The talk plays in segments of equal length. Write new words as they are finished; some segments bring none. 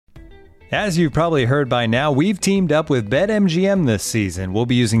As you've probably heard by now, we've teamed up with BetMGM this season. We'll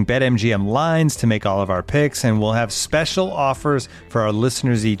be using BetMGM lines to make all of our picks, and we'll have special offers for our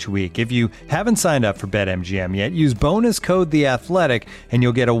listeners each week. If you haven't signed up for BetMGM yet, use bonus code The Athletic, and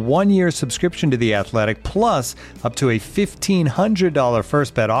you'll get a 1-year subscription to The Athletic, plus up to a $1,500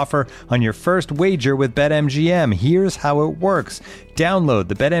 first bet offer on your first wager with BetMGM. Here's how it works. Download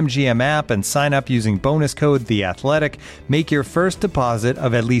the BetMGM app and sign up using bonus code The Athletic. Make your first deposit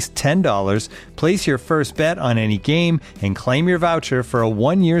of at least $10. Place your first bet on any game and claim your voucher for a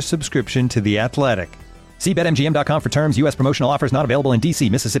 1-year subscription to The Athletic. See BetMGM.com for terms. U.S. promotional offers not available in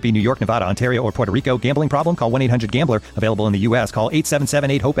D.C., Mississippi, New York, Nevada, Ontario, or Puerto Rico. Gambling problem? Call 1-800-GAMBLER. Available in the U.S. Call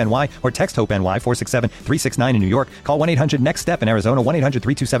 877-8-HOPE-NY or text HOPE-NY 467-369 in New York. Call 1-800-NEXT-STEP in Arizona.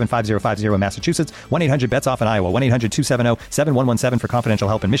 1-800-327-5050 in Massachusetts. 1-800-BETS-OFF in Iowa. 1-800-270-7117 for confidential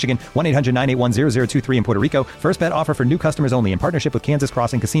help in Michigan. 1-800-981-0023 in Puerto Rico. First bet offer for new customers only in partnership with Kansas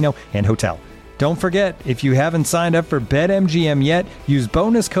Crossing Casino and Hotel. Don't forget, if you haven't signed up for BetMGM yet, use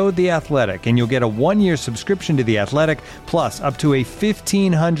bonus code The Athletic, and you'll get a 1-year subscription to The Athletic, plus up to a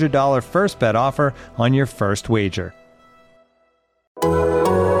 $1,500 first bet offer on your first wager.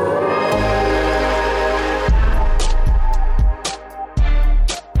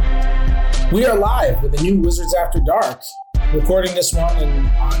 We are live with the new Wizards After Dark, recording this one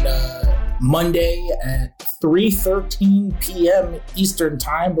on Monday at 3:13 p.m. Eastern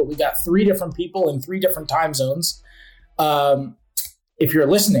time, but we got 3 different people in 3 different time zones. If you're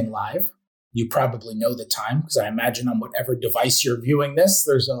listening live, you probably know the time, because I imagine on whatever device you're viewing this,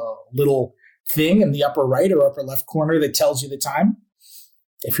 there's a little thing in the upper right or upper left corner that tells you the time.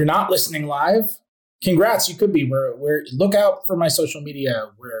 If you're not listening live, congrats, you could be. We're look out for my social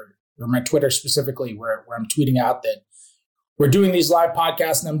media, or my Twitter specifically, where I'm tweeting out that we're doing these live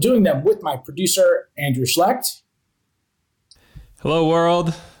podcasts, and I'm doing them with my producer, Andrew Schlecht. Hello,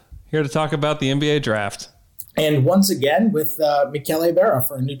 world. Here to talk about the NBA draft. And once again, with Michele Ibarra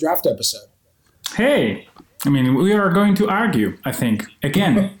for a new draft episode. Hey, I mean, we are going to argue, I think.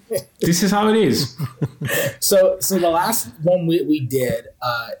 Again, this is how it is. So the last one we did,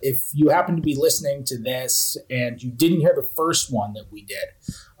 if you happen to be listening to this and you didn't hear the first one that we did,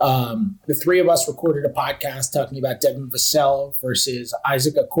 the 3 of us recorded a podcast talking about Devin Vassell versus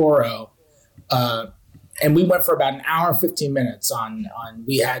Isaac Okoro. And we went for about an hour and 15 minutes on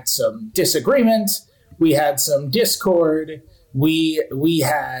we had some disagreement, we had some discord, we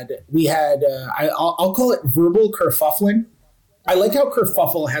had I'll call it verbal kerfuffling. I like how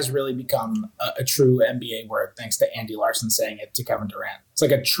kerfuffle has really become a true NBA word, thanks to Andy Larson saying it to Kevin Durant. It's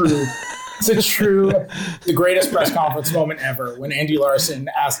like the greatest press conference moment ever, when Andy Larson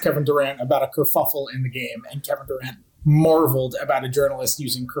asked Kevin Durant about a kerfuffle in the game, and Kevin Durant marveled about a journalist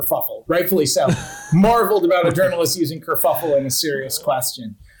using kerfuffle. Rightfully so. Marveled about a journalist using kerfuffle in a serious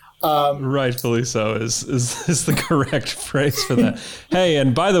question. Rightfully so is the correct phrase for that. Hey,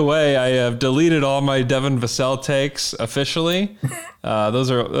 and by the way, I have deleted all my Devin Vassell takes officially.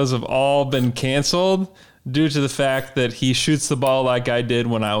 Those have all been canceled due to the fact that he shoots the ball like I did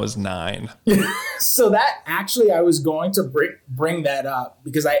when I was 9. So that actually, I was going to bring that up,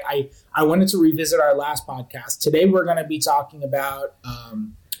 because I wanted to revisit our last podcast. Today we're going to be talking about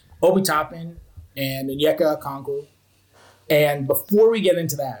Obi Toppin and Onyeka Okongwu. And before we get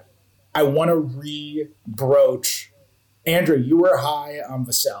into that, I want to re-broach. Andrew, you were high on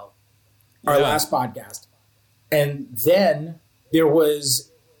Vassell, our last podcast. And then there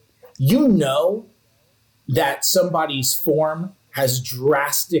was, that somebody's form has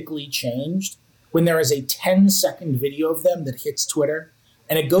drastically changed when there is a 10-second video of them that hits Twitter,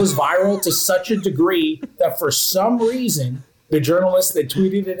 and it goes viral to such a degree that for some reason, the journalist that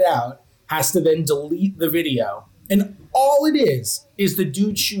tweeted it out has to then delete the video. And all it is the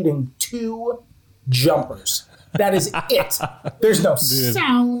dude shooting 2 jumpers. That is it. There's no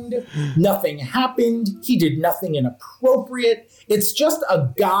sound. Nothing happened. He did nothing inappropriate. It's just a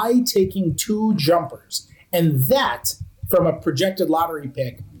guy taking 2 jumpers. And that, from a projected lottery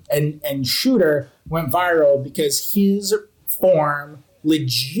pick and shooter, went viral because his form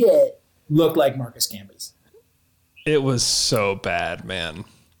legit looked like Marcus Camby's. It was so bad, man.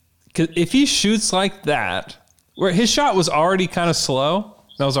 'Cause if he shoots like that, where his shot was already kind of slow,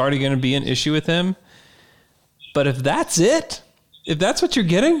 that was already going to be an issue with him. But if that's it, if that's what you're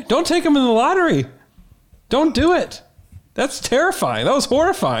getting, don't take him in the lottery. Don't do it. That's terrifying. That was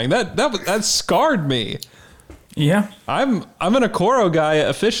horrifying. That scarred me. Yeah. I'm an Okoro guy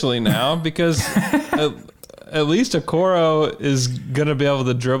officially now, because at least Okoro is going to be able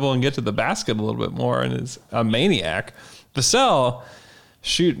to dribble and get to the basket a little bit more, and is a maniac. Vassell,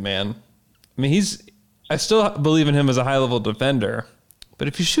 shoot, man. I mean, I still believe in him as a high-level defender, But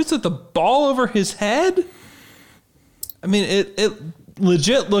if he shoots at the ball over his head, I mean, it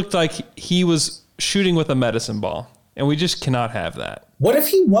legit looked like he was shooting with a medicine ball, and we just cannot have that. What if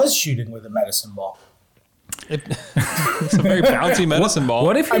he was shooting with a medicine ball? It's a very bouncy medicine ball.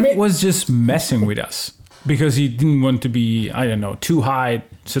 What if he was just messing with us because he didn't want to be, I don't know, too high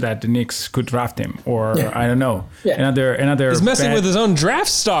so that the Knicks could draft him, or I don't know, another. He's messing with his own draft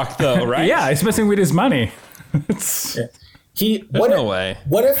stock, though, right? Yeah, he's messing with his money. No way.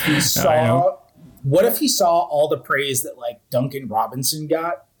 What if he saw? What if he saw all the praise that like Duncan Robinson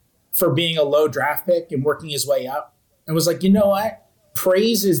got for being a low draft pick and working his way up, and was like, you know what?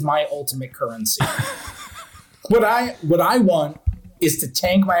 Praise is my ultimate currency. What I want is to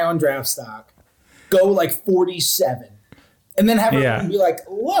tank my own draft stock, go like 47, and then have everyone be like,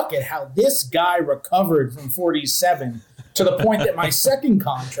 look at how this guy recovered from 47 to the point that my second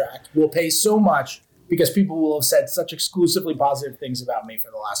contract will pay so much because people will have said such exclusively positive things about me for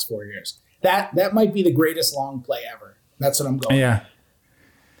the last 4 years. That might be the greatest long play ever. That's what I'm going. Yeah.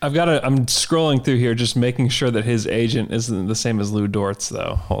 I'm scrolling through here, just making sure that his agent isn't the same as Lou Dortz,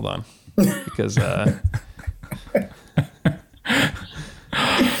 though. Hold on, because that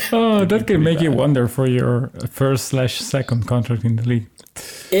can make you wonder for your first/second contract in the league.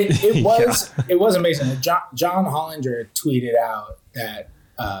 It was amazing. John Hollinger tweeted out that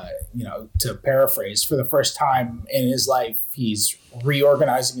to paraphrase, for the first time in his life, he's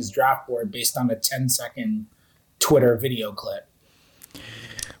reorganizing his draft board based on a 10-second Twitter video clip.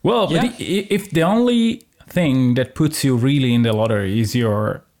 Well, but if the only thing that puts you really in the lottery is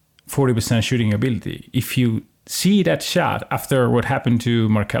your 40% shooting ability, if you see that shot after what happened to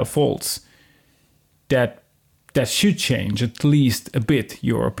Markelle Fultz, that should change at least a bit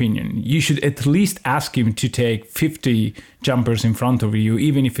your opinion. You should at least ask him to take 50 jumpers in front of you,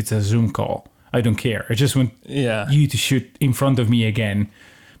 even if it's a Zoom call. I don't care. I just want you to shoot in front of me again.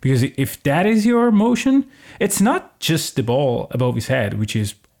 Because if that is your motion, it's not just the ball above his head, which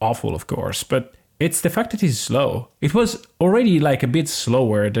is awful, of course, but it's the fact that he's slow. It was already like a bit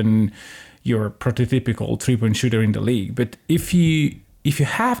slower than your prototypical three-point shooter in the league. But if you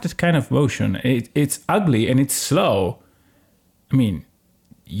have that kind of motion, it's ugly and it's slow, I mean,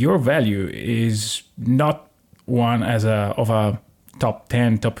 your value is not one of a top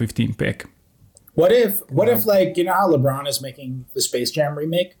 10, top 15 pick. What if like, you know how LeBron is making the Space Jam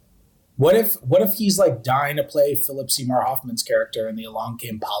remake? What if he's like dying to play Philip Seymour Hoffman's character in the Along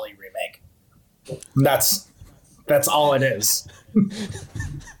Came Polly remake? That's all it is.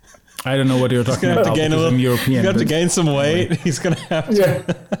 I don't know what you're talking about. I'm European. He's got to gain some weight. He's going to have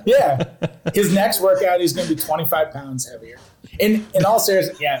to. Yeah. His next workout, he's going to be 25 pounds heavier. In all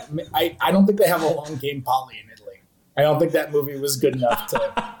seriousness, I don't think they have Along Came Polly in Italy. I don't think that movie was good enough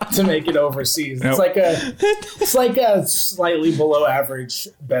to make it overseas. Nope. It's like a slightly below average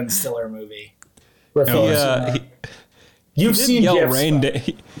Ben Stiller movie. You've seen GIFs.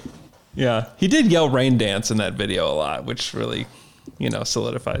 He did yell "Rain Dance" in that video a lot, which really,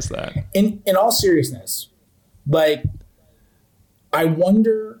 solidifies that. In all seriousness, like, I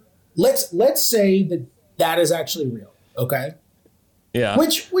wonder. Let's say that is actually real. Okay. Yeah.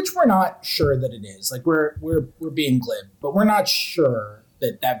 Which we're not sure that it is. Like, we're being glib, but we're not sure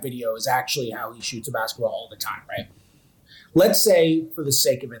that video is actually how he shoots a basketball all the time, right? Let's say, for the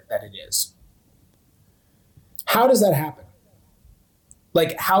sake of it, that it is. How does that happen?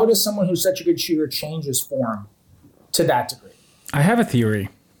 Like, how does someone who's such a good shooter change his form to that degree? I have a theory.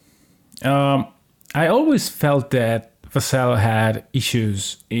 I always felt that Vassell had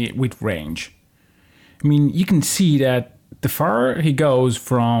issues with range. I mean, you can see that the far he goes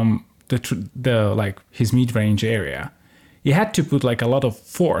from the like his mid-range area, he had to put like a lot of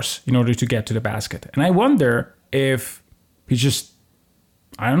force in order to get to the basket. And I wonder if he's just,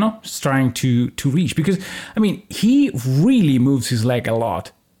 I don't know, just trying to reach. Because, I mean, he really moves his leg a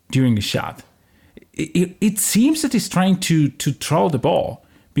lot during the shot. It seems that he's trying to throw the ball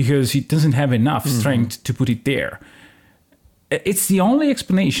because he doesn't have enough strength to put it there. It's the only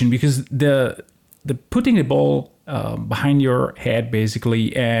explanation, because the putting the ball behind your head,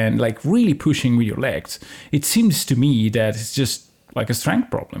 basically, and like really pushing with your legs, it seems to me that it's just like a strength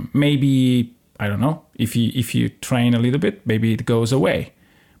problem. Maybe, I don't know, if you train a little bit, maybe it goes away,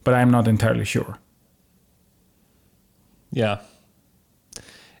 but I'm not entirely sure. Yeah.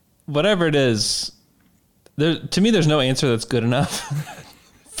 Whatever it is, to me, there's no answer that's good enough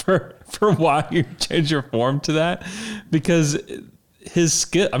for why you change your form to that, because his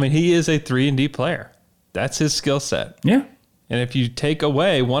skill, I mean, he is a 3-and-D player. That's his skill set. Yeah. And if you take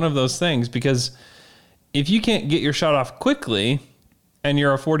away one of those things, because if you can't get your shot off quickly and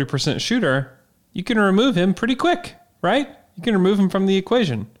you're a 40% shooter, you can remove him pretty quick, right? You can remove him from the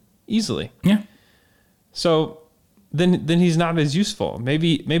equation easily. Yeah. So then he's not as useful.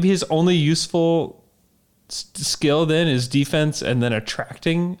 Maybe his only useful skill then is defense and then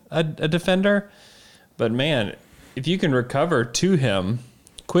attracting a defender. But man, if you can recover to him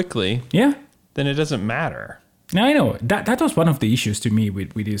quickly, then it doesn't matter. Now, I know that was one of the issues to me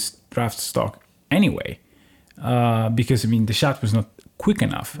with this draft stock anyway, because I mean the shot was not quick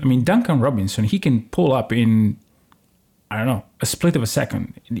enough. I mean Duncan Robinson, he can pull up in, I don't know, a split of a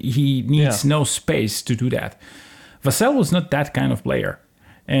second. He needs no space to do that. Vassell was not that kind of player,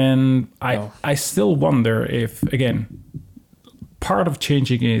 and I still wonder if, again, part of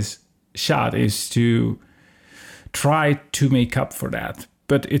changing his shot is to try to make up for that,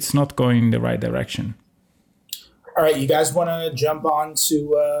 but it's not going in the right direction. All right, you guys want to jump on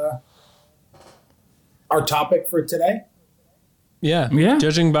to our topic for today? Yeah.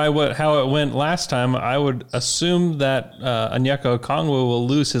 Judging by how it went last time, I would assume that Onyeka Okongwu will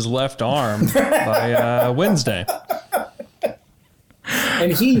lose his left arm by Wednesday.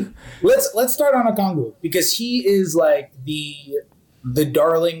 And let's start on Okongwu, because he is like the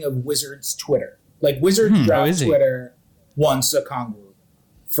darling of Wizards Twitter. Like Wizards draft Twitter wants Okongwu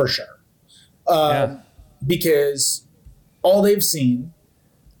for sure. Because all they've seen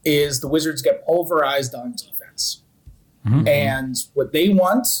is the Wizards get pulverized on defense. Mm-hmm. And what they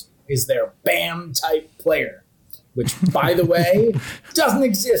want is their BAM type player, which, by the way, doesn't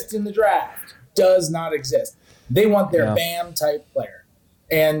exist in the draft. Does not exist. They want their BAM type player.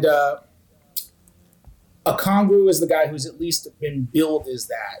 And Okongwu is the guy who's at least been billed as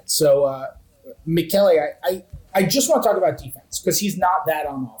that. So, Michele, I just want to talk about defense because he's not that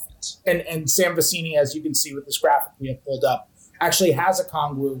on offense. And Sam Vecini, as you can see with this graphic we have pulled up, actually has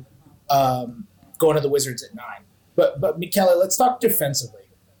Okongwu going to the Wizards at 9. But Michele, let's talk defensively.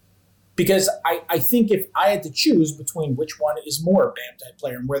 Because I think if I had to choose between which one is more a BAM type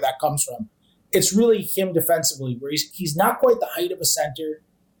player and where that comes from, it's really him defensively, where he's not quite the height of a center,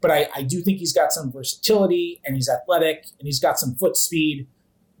 but I do think he's got some versatility and he's athletic and he's got some foot speed.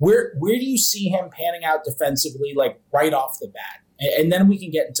 Where do you see him panning out defensively, like right off the bat? And then we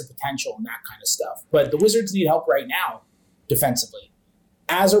can get into potential and that kind of stuff. But the Wizards need help right now defensively.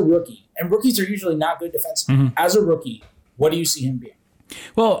 As a rookie, and rookies are usually not good defensively. Mm-hmm. As a rookie, what do you see him being?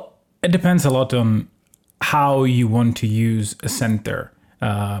 Well, it depends a lot on how you want to use a center.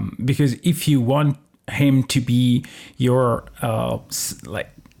 Because if you want him to be your,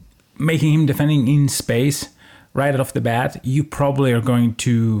 making him defending in space right off the bat, you probably are going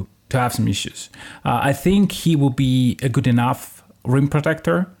to have some issues. I think he will be a good enough rim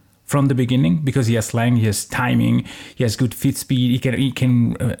protector from the beginning because he has length, he has timing, he has good feet speed, he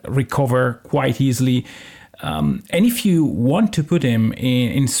can recover quite easily. And if you want to put him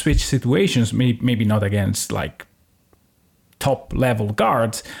in switch situations, maybe not against like top level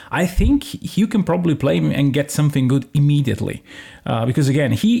guards, I think you can probably play him and get something good immediately. Because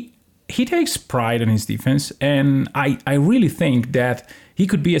again, he takes pride in his defense, and I really think that he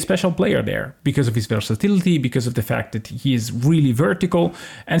could be a special player there because of his versatility, because of the fact that he is really vertical.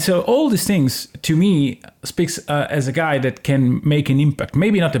 And so all these things, to me, speaks as a guy that can make an impact.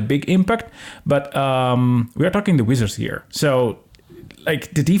 Maybe not a big impact, but we are talking the Wizards here. So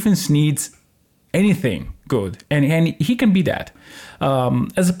like the defense needs anything good, and he can be that.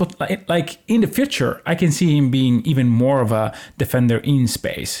 Like in the future, I can see him being even more of a defender in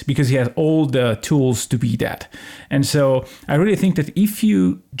space because he has all the tools to be that. And so I really think that if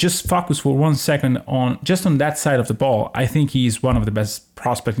you just focus for 1 second on that side of the ball, I think he's one of the best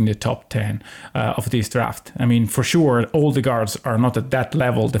prospects in the top 10 of this draft. I mean, for sure, all the guards are not at that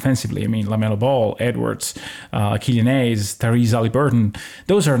level defensively. I mean, LaMelo Ball, Edwards, Killian Hayes, Tyrese Haliburton,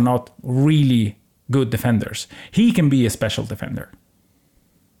 those are not really good defenders. He can be a special defender.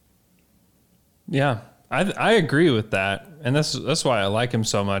 Yeah, I agree with that, and that's why I like him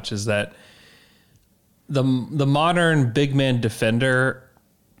so much. Is that the modern big man defender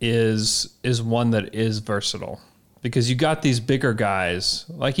is one that is versatile because you got these bigger guys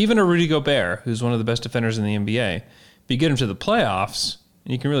like even a Rudy Gobert, who's one of the best defenders in the NBA. If you get him to the playoffs,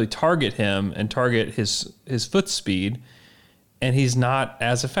 and you can really target him and target his foot speed, and he's not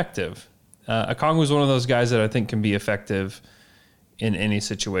as effective. Okongwu is one of those guys that I think can be effective in any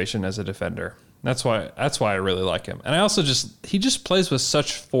situation as a defender. That's why I really like him. And I also he just plays with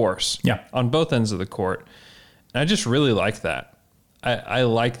such force on both ends of the court. And I just really like that. I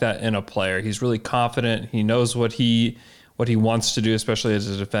like that in a player. He's really confident. He knows what he wants to do, especially as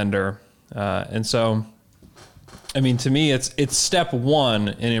a defender. And so, I mean, to me, it's step one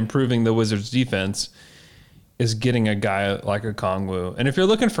in improving the Wizards defense is getting a guy like Okongwu. And if you're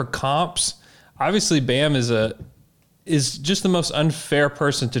looking for comps, obviously Bam is is just the most unfair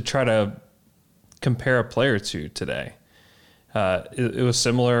person to try to compare a player to today. It was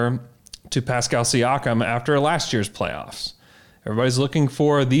similar to Pascal Siakam after last year's playoffs. Everybody's looking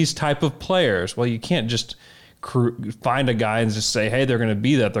for these type of players. Well, you can't just find a guy and just say, hey, they're going to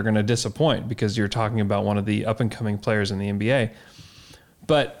be that. They're going to disappoint because you're talking about one of the up-and-coming players in the NBA.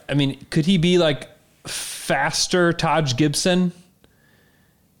 But, I mean, could he be like faster Taj Gibson,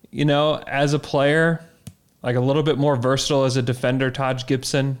 as a player? Like a little bit more versatile as a defender, Taj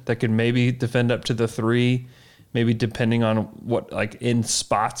Gibson, that could maybe defend up to the 3, maybe depending on what, like in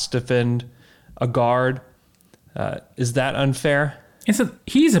spots, defend a guard. Is that unfair?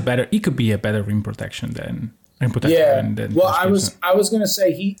 He could be a better rim protection than than well, Taj I was going to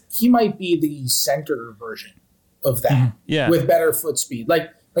say he might be the center version of that. Mm-hmm. Yeah. With better foot speed. Like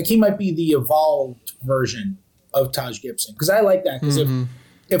he might be the evolved version of Taj Gibson. Because I like that. Because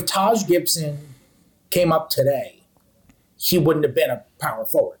if Taj Gibson came up today, he wouldn't have been a power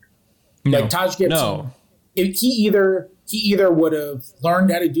forward. No. Like Taj Gibson, he either would have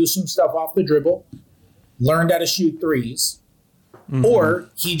learned how to do some stuff off the dribble, learned how to shoot threes, or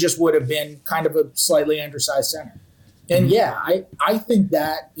he just would have been kind of a slightly undersized center. And I think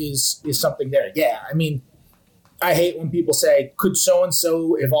that is something there. Yeah, I mean, I hate when people say, could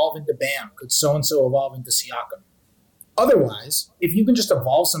so-and-so evolve into Bam? Could so-and-so evolve into Siakam? Otherwise, if you can just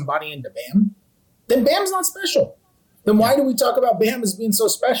evolve somebody into Bam, then Bam's not special. Then why do we talk about Bam as being so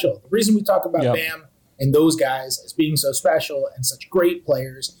special? The reason we talk about Bam and those guys as being so special and such great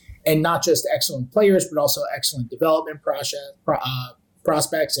players, and not just excellent players, but also excellent development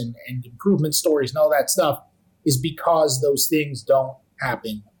prospects and improvement stories and all that stuff, is because those things don't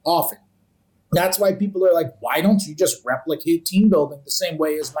happen often. That's why people are like, why don't you just replicate team building the same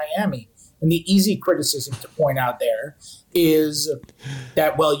way as Miami? And the easy criticism to point out there is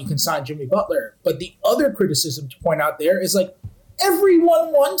that, well, you can sign Jimmy Butler. But the other criticism to point out there is like,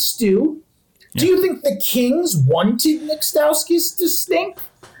 everyone wants to. Do you think the Kings wanted Nick Stauskas to stink?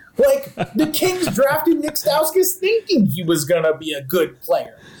 Like, the Kings drafted Nick Stauskas thinking he was going to be a good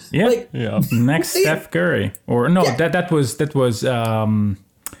player. Yeah. Next Steph Curry. Or no, that was That was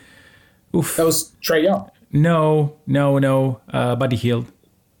Trae Young. No. Buddy Hield.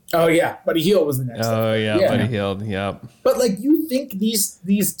 Oh, yeah. Buddy Hield was the next. Buddy Hield. Yep. But, like, you think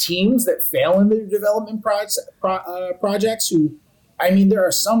these teams that fail in their development projects who, I mean, there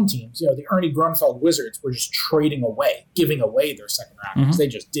are some teams, the Ernie Grunfeld Wizards were just giving away their second round because they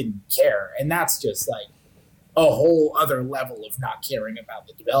just didn't care. And that's just, like, a whole other level of not caring about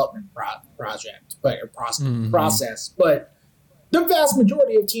the development project process. But the vast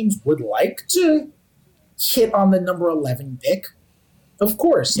majority of teams would like to hit on the number 11 pick. Of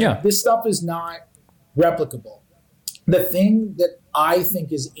course. Yeah. This stuff is not replicable. The thing that I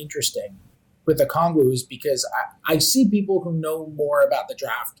think is interesting with the Okongwu is because I see people who know more about the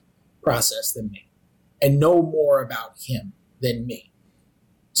draft process than me and know more about him than me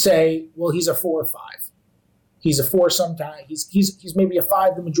say, well, he's a 4 or 5. He's a 4 sometimes. He's maybe a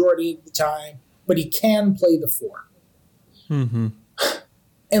 5 the majority of the time, but he can play the 4.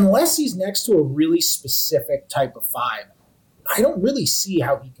 Unless he's next to a really specific type of 5, I don't really see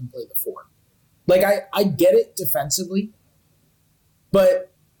how he can play the 4. Like, I get it defensively,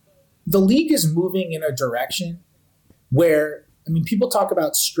 but the league is moving in a direction where, I mean, people talk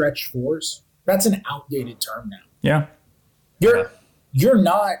about stretch 4s. That's an outdated term now. Yeah. You're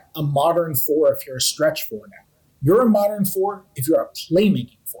not a modern 4 if you're a stretch 4 now. You're a modern 4 if you're a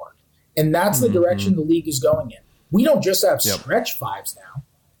playmaking 4. And that's the direction the league is going in. We don't just have stretch 5s now.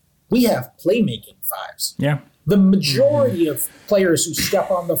 We have playmaking 5s. Yeah. The majority of players who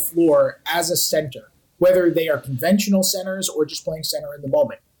step on the floor as a center, whether they are conventional centers or just playing center in the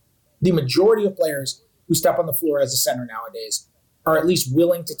moment, the majority of players who step on the floor as a center nowadays are at least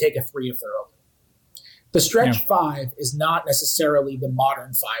willing to take a 3 if they're open. The stretch 5 is not necessarily the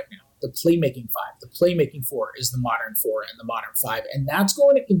modern 5 now. The playmaking 5, the playmaking 4 is the modern 4 and the modern 5. And that's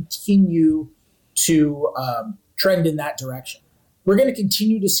going to continue to trend in that direction. We're going to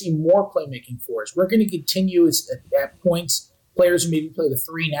continue to see more playmaking 4s. We're going to continue at points, players who maybe play the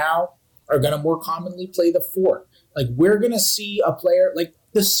 3 now are going to more commonly play the 4. Like, we're going to see a player, like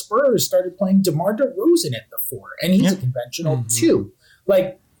the Spurs started playing DeMar DeRozan at the 4, and he's a conventional 2.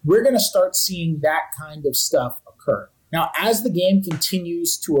 Like, we're going to start seeing that kind of stuff occur. Now, as the game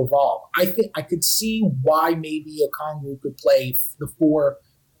continues to evolve, I think I could see why maybe Okongwu could play the 4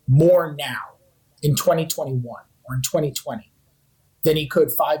 more now in 2021 or in 2020 than he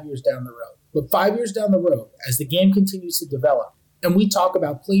could 5 years down the road. But 5 years down the road, as the game continues to develop, and we talk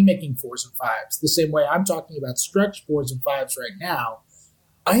about playmaking 4s and 5s the same way I'm talking about stretch 4s and 5s right now,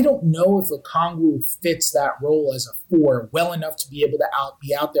 I don't know if Okongwu fits that role as a 4 well enough to be able to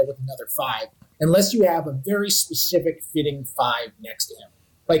be out there with another 5, unless you have a very specific fitting 5 next to him.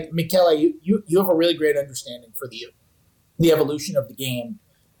 Like, Michele, you have a really great understanding for the evolution of the game.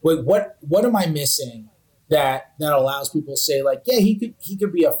 Wait, what am I missing that allows people to say, like, yeah, he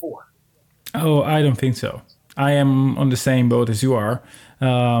could be a 4? Oh, I don't think so. I am on the same boat as you are,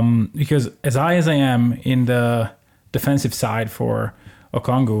 because as I am in the defensive side for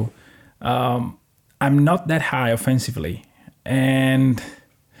Okongwu, I'm not that high offensively, and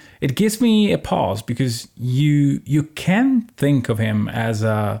it gives me a pause because you can think of him as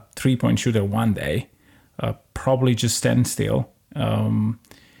a 3-point shooter one day, probably just stand still.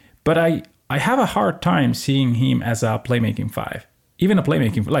 But I have a hard time seeing him as a playmaking 5. Even a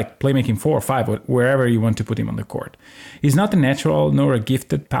playmaking 4 or 5, wherever you want to put him on the court. He's not a natural nor a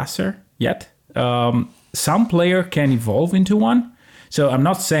gifted passer yet. Some player can evolve into one. So I'm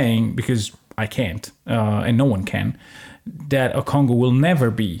not saying, because I can't, and no one can, that Okongwu will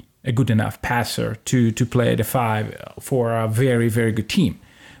never be a good enough passer to play the 5 for a very, very good team.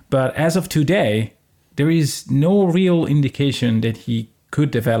 But as of today, there is no real indication that he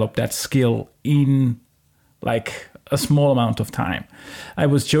could develop that skill in like a small amount of time. I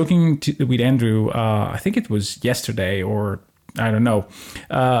was joking with Andrew, I think it was yesterday or I don't know,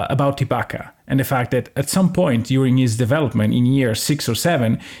 about Ibaka and the fact that at some point during his development in year 6 or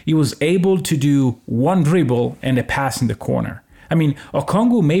 7, he was able to do one dribble and a pass in the corner. I mean,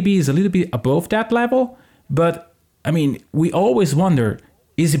 Okongwu maybe is a little bit above that level, but I mean, we always wonder,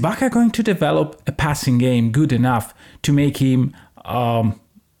 is Ibaka going to develop a passing game good enough to make him a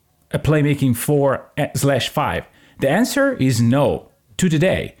playmaking 4/5? The answer is no to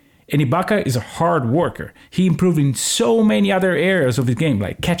today. And Ibaka is a hard worker. He improved in so many other areas of the game,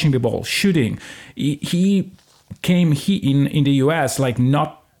 like catching the ball, shooting. He came in the US like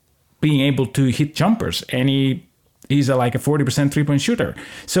not being able to hit jumpers, and he's like a 40% three-point shooter.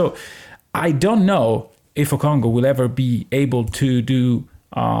 So I don't know if Okongwu will ever be able to do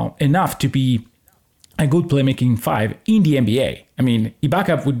enough to be a good playmaking 5 in the NBA. I mean,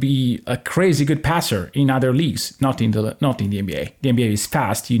 Ibaka would be a crazy good passer in other leagues, not in the NBA. The NBA is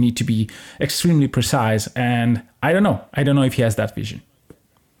fast. You need to be extremely precise, and I don't know. I don't know if he has that vision.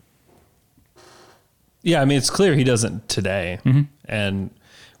 Yeah, I mean, it's clear he doesn't today, and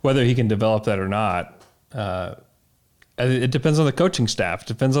whether he can develop that or not, it depends on the coaching staff. It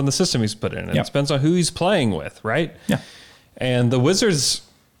depends on the system he's put in. It depends on who he's playing with, right? Yeah. And the Wizards,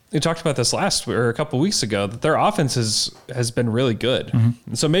 we talked about this a couple of weeks ago, that their offense has been really good.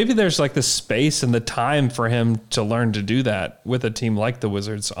 And so maybe there's like the space and the time for him to learn to do that with a team like the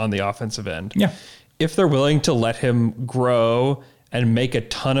Wizards on the offensive end. Yeah. If they're willing to let him grow and make a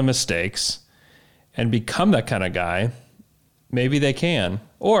ton of mistakes and become that kind of guy, maybe they can.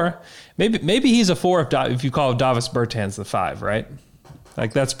 Or maybe he's a 4 if you call Davis Bertans the 5, right?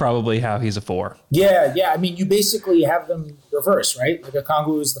 Like, that's probably how he's a 4. Yeah. I mean, you basically have them reverse, right? Like,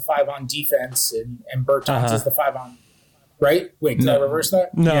 Okongwu is the 5 on defense, and Bertans is the 5 on, right? Wait, did I reverse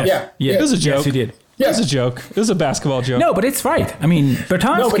that? No. Yeah. It was a joke. Yes, you did. It was a joke. It was a basketball joke. No, but it's right. I mean,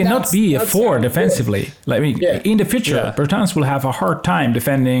 Bertans cannot be a 4 defensively. Like, I mean, in the future, Bertans will have a hard time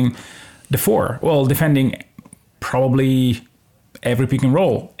defending the 4. Well, defending probably every pick and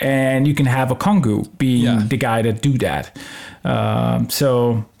roll, and you can have Okongwu being the guy that do that.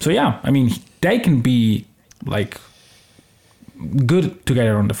 So yeah, I mean, they can be like good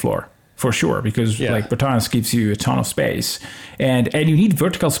together on the floor for sure, because like Bertans gives you a ton of space, and you need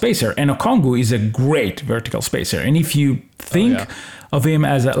vertical spacer, and Okongwu is a great vertical spacer. And if you think of him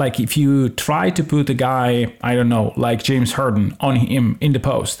as like, if you try to put a guy, I don't know, like James Harden on him in the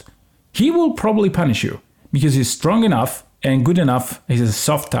post, he will probably punish you because he's strong enough and good enough. He has a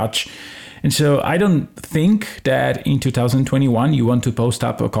soft touch. And so I don't think that in 2021 you want to post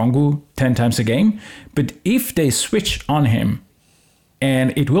up Okongwu 10 times a game. But if they switch on him,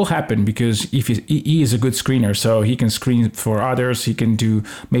 and it will happen because if he is a good screener, so he can screen for others, he can do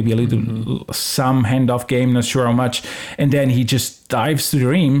maybe a little some handoff game, not sure how much, and then he just dives to the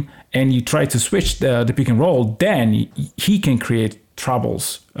rim and you try to switch the pick and roll, then he can create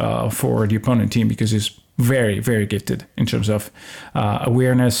troubles for the opponent team because he's very, very gifted in terms of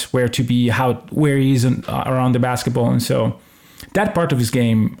awareness, where to be, where he is around the basketball. And so that part of his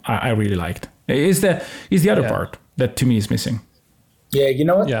game I really liked. Is the other part that to me is missing. Yeah, you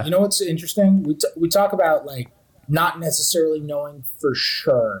know what? Yeah. You know what's interesting? We talk about like not necessarily knowing for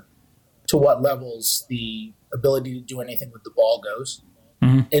sure to what levels the ability to do anything with the ball goes.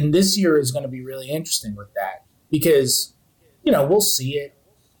 Mm-hmm. And this year is going to be really interesting with that because, we'll see it.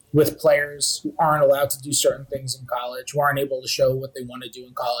 with players who aren't allowed to do certain things in college, who aren't able to show what they want to do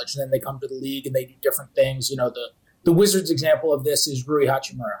in college, and then they come to the league and they do different things. You know, the Wizards example of this is Rui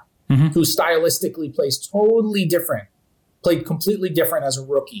Hachimura, who stylistically played completely different as a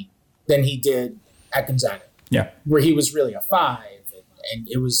rookie than he did at Gonzaga. Yeah. Where he was really a 5, and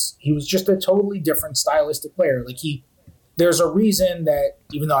he was just a totally different stylistic player. Like there's a reason that,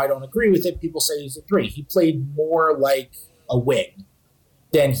 even though I don't agree with it, people say he's a 3. He played more like a wing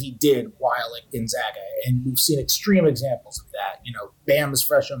than he did while at Gonzaga. And we've seen extreme examples of that. You know, Bam is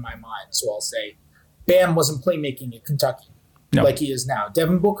fresh on my mind, so I'll say Bam wasn't playmaking at Kentucky like he is now.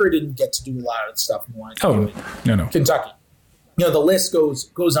 Devin Booker didn't get to do a lot of the stuff he wanted to do in Kentucky. You know, the list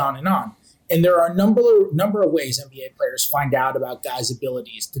goes on and on. And there are a number of ways NBA players find out about guys'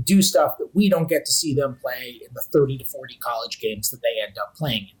 abilities to do stuff that we don't get to see them play in the 30 to 40 college games that they end up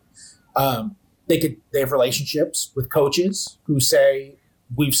playing in. They have relationships with coaches who say,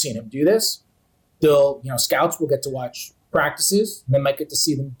 we've seen him do this. Scouts will get to watch practices. And they might get to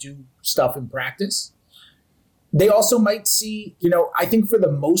see them do stuff in practice. They also might see, I think for the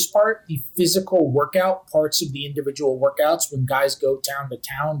most part, the physical workout parts of the individual workouts, when guys go town to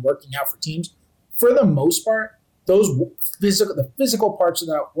town working out for teams, for the most part, the physical parts of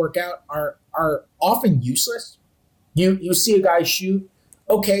that workout are often useless. You see a guy shoot.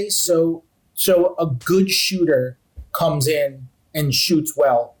 Okay, so a good shooter comes in and shoots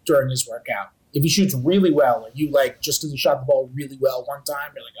well during his workout. If he shoots really well, or you just because he shot the ball really well one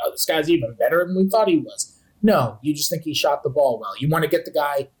time, you're like, oh, this guy's even better than we thought he was. No, you just think he shot the ball well. You want to get the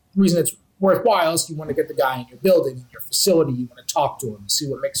guy, the reason it's worthwhile is you want to get the guy in your building, in your facility. You want to talk to him, see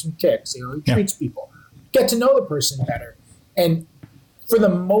what makes him tick, see how he treats people. Get to know the person better. And for the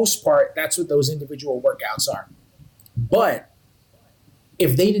most part, that's what those individual workouts are. But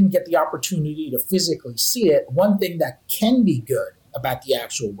if they didn't get the opportunity to physically see it, one thing that can be good about the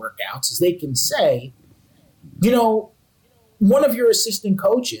actual workouts is they can say, one of your assistant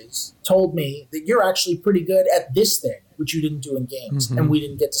coaches told me that you're actually pretty good at this thing, which you didn't do in games, and we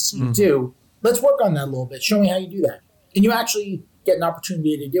didn't get to see you do. Let's work on that a little bit. Show me how you do that. And you actually get an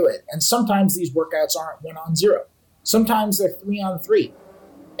opportunity to do it. And sometimes these workouts aren't 1-on-0. Sometimes they're 3-on-3.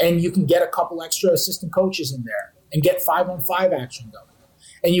 And you can get a couple extra assistant coaches in there and get 5-on-5 action going.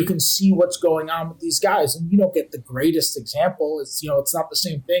 And you can see what's going on with these guys. And you don't get the greatest example. It's not the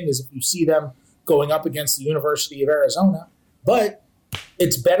same thing as if you see them going up against the University of Arizona. But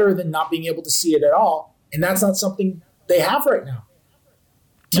it's better than not being able to see it at all. And that's not something they have right now.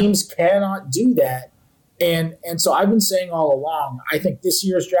 Teams cannot do that. And so I've been saying all along, I think this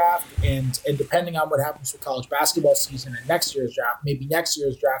year's draft and depending on what happens with college basketball season and next year's draft, maybe next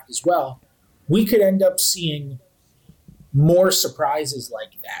year's draft as well, we could end up seeing more surprises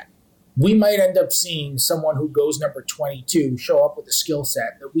like that. We might end up seeing someone who goes number 22 show up with a skill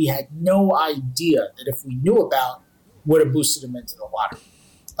set that we had no idea that if we knew about would have boosted him into the lottery.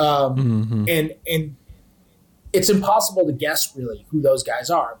 And it's impossible to guess really who those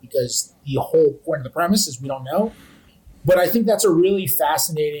guys are because the whole point of the premise is we don't know. But I think that's a really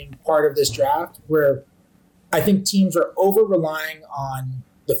fascinating part of this draft where I think teams are over-relying on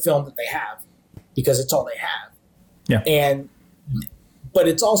the film that they have because it's all they have. Yeah. But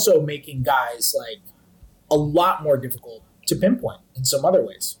it's also making guys a lot more difficult to pinpoint in some other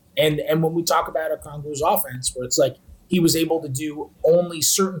ways. And when we talk about Okongwu's offense, where it's he was able to do only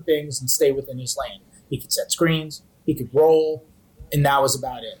certain things and stay within his lane. He could set screens, he could roll, and that was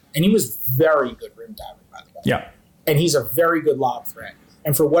about it. And he was very good rim diver, by the way. Yeah. And he's a very good lob threat.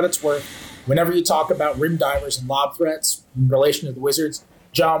 And for what it's worth, whenever you talk about rim divers and lob threats in relation to the Wizards,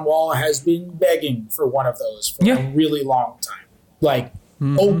 John Wall has been begging for one of those for a really long time.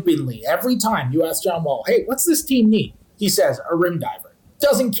 Openly. Every time you ask John Wall, hey, what's this team need? He says, a rim diver.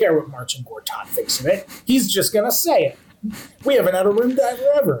 Doesn't care what Marcin Gortat thinks of it. He's just going to say it. We haven't had a rim diver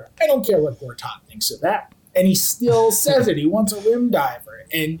ever. I don't care what Gortat thinks of that. And he still says it. He wants a rim diver.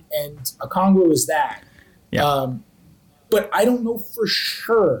 And Okongwu is that. Yeah. But I don't know for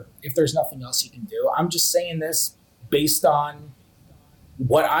sure if there's nothing else he can do. I'm just saying this based on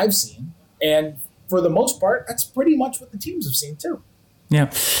what I've seen. And for the most part, that's pretty much what the teams have seen too.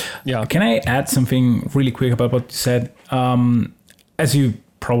 Yeah. Can I add something really quick about what you said? As you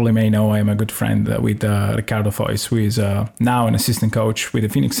probably may know, I'm a good friend with Ricardo Foyce, who is now an assistant coach with the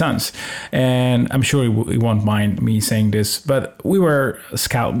Phoenix Suns. And I'm sure he won't mind me saying this, but we were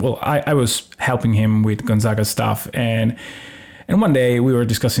scout. Well, I was helping him with Gonzaga stuff. And one day we were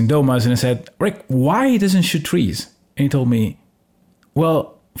discussing Domas and I said, Rick, why he doesn't shoot threes? And he told me,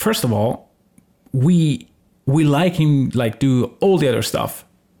 well, first of all, we like him do all the other stuff,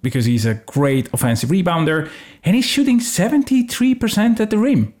 because he's a great offensive rebounder and he's shooting 73% at the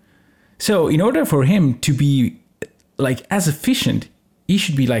rim. So in order for him to be like as efficient, he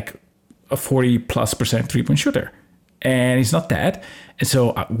should be like a 40+% 3-point shooter. And he's not that. And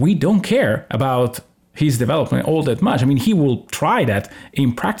so we don't care about his development all that much. I mean, he will try that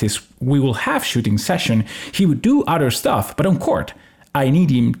in practice. We will have shooting session. He would do other stuff, but on court, I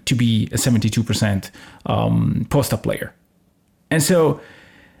need him to be a 72% post-up player. And so,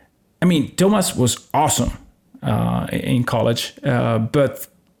 I mean, Thomas was awesome in college, but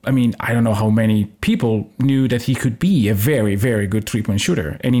I mean, I don't know how many people knew that he could be a very, very good 3-point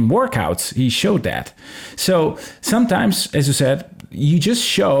shooter. And in workouts, he showed that. So sometimes, as you said, you just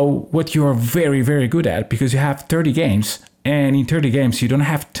show what you're very, very good at because you have 30 games. And in 30 games, you don't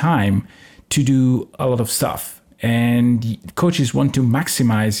have time to do a lot of stuff. And coaches want to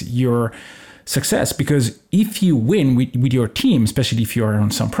maximize your success because if you win with your team, especially if you are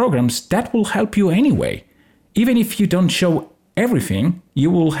on some programs, that will help you anyway. Even if you don't show everything, you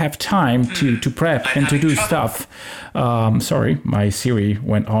will have time to prep and to do stuff. Sorry, my Siri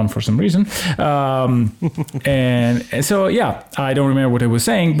went on for some reason. And so, yeah, I don't remember what I was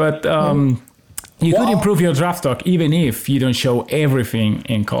saying, but you could improve your draft stock even if you don't show everything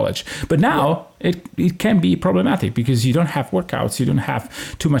in college. But now it can be problematic because you don't have workouts. You don't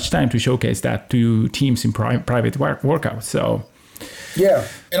have too much time to showcase that to teams in private workouts. So, yeah,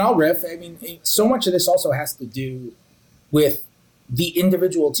 and I'll riff. I mean, so much of this also has to do with the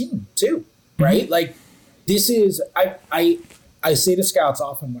individual team too, right? Mm-hmm. Like this is, I say to scouts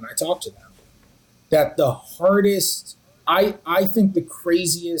often when I talk to them that the hardest, I think the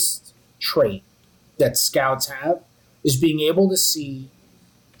craziest trait that scouts have is being able to see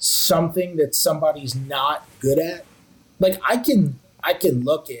something that somebody's not good at. Like I can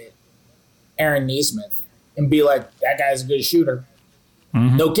look at Aaron Naismith and be like, that guy's a good shooter.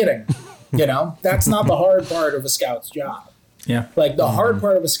 Mm-hmm. No kidding. You know, that's not the hard part of a scout's job. Yeah. Like the hard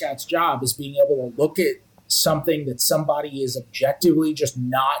part of a scout's job is being able to look at something that somebody is objectively just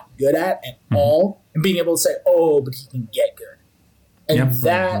not good at all and being able to say, oh, but he can get good. And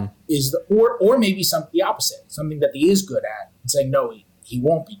that is or maybe the opposite, something that he is good at and saying, no, he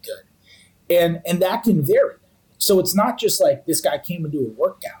won't be good. And that can vary. So it's not just like this guy came and do a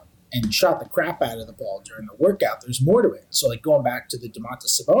workout and shot the crap out of the ball during the workout. There's more to it. So like going back to the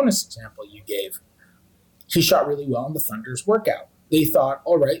Domantas Sabonis example you gave, he shot really well in the Thunder's workout. They thought,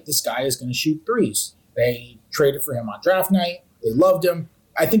 all right, this guy is going to shoot threes. They traded for him on draft night. They loved him.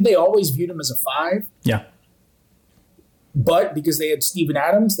 I think they always viewed him as a 5. Yeah. But because they had Steven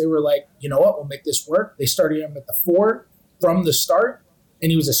Adams, they were like, you know what, we'll make this work. They started him at the 4 from the start,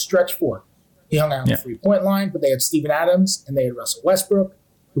 and he was a stretch 4. He hung out on the 3-point line, but they had Steven Adams and they had Russell Westbrook,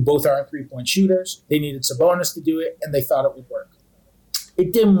 who both are 3-point shooters. They needed Sabonis to do it, and they thought it would work.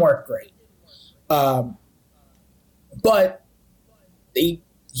 It didn't work great. But he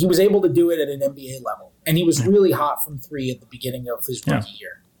was able to do it at an NBA level. And he was really hot from 3 at the beginning of his rookie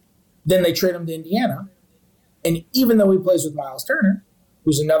year. Then they trade him to Indiana. And even though he plays with Miles Turner,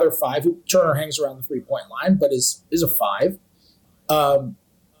 who's another 5, Turner hangs around the 3-point line, but is a 5,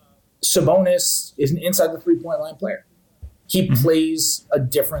 Sabonis is an inside the 3-point line player. He plays a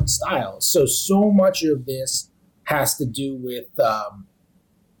different style. So much of this has to do with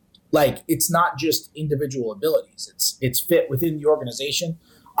it's not just individual abilities. It's fit within the organization.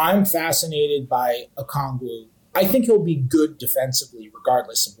 I'm fascinated by Okongwu. I think he'll be good defensively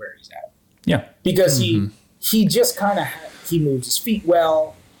regardless of where he's at. Yeah. Because he just kind of he moves his feet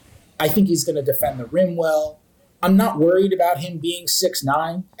well. I think he's going to defend the rim well. I'm not worried about him being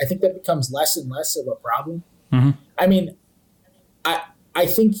 6'9". I think that becomes less and less of a problem. Mm-hmm. I mean, I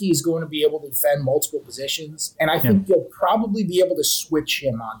think he's going to be able to defend multiple positions, and I think you'll probably be able to switch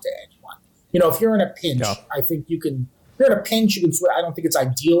him onto anyone. You know, if you're in a pinch, I think you can. If you're in a pinch, you can switch. I don't think it's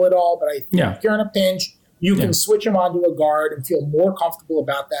ideal at all, but I think if you're in a pinch, you can switch him onto a guard and feel more comfortable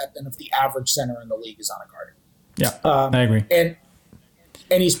about that than if the average center in the league is on a guard. Yeah, I agree. And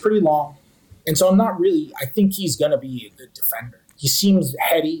he's pretty long, and so I'm not really. I think he's going to be a good defender. He seems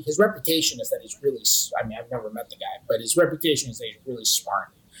heady. His reputation is that he's really, I mean, I've never met the guy, but his reputation is that he's really smart.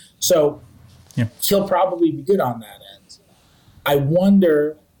 So he'll probably be good on that end. I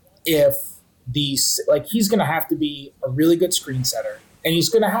wonder if he's going to have to be a really good screen setter, and he's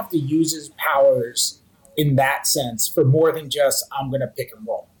going to have to use his powers in that sense for more than just, I'm going to pick and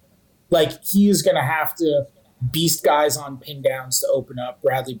roll. Like, he is going to have to beast guys on pin downs to open up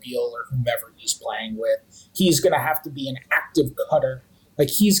Bradley Beal or whomever he's playing with. He's going to have to be an active cutter. Like,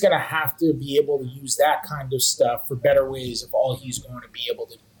 he's going to have to be able to use that kind of stuff for better ways if all he's going to be able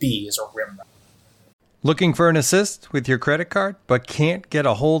to be is a rim runner. Looking for an assist with your credit card but can't get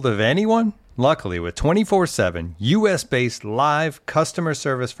a hold of anyone? Luckily, with 24/7 US-based live customer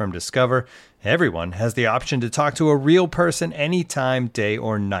service from Discover, everyone has the option to talk to a real person anytime, day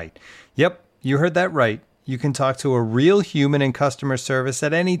or night. Yep, you heard that right. You can talk to a real human in customer service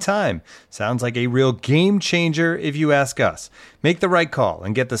at any time. Sounds like a real game changer if you ask us. Make the right call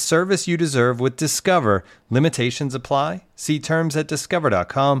and get the service you deserve with Discover. Limitations apply. See terms at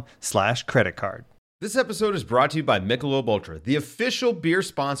discover.com/creditcard. This episode is brought to you by Michelob Ultra, the official beer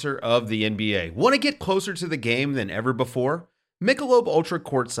sponsor of the NBA. Want to get closer to the game than ever before? Michelob Ultra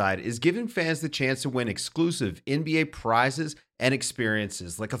Courtside is giving fans the chance to win exclusive NBA prizes and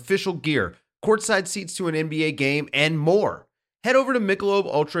experiences like official gear, courtside seats to an NBA game, and more. Head over to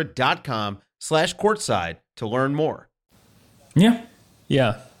MichelobUltra.com/courtside to learn more. Yeah.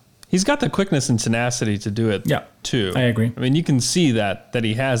 Yeah. He's got the quickness and tenacity to do it, too. I agree. I mean, you can see that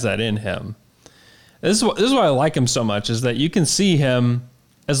he has that in him. This is why I like him so much, is that you can see him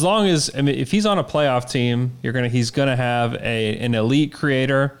as long as, I mean, if he's on a playoff team, he's gonna have an elite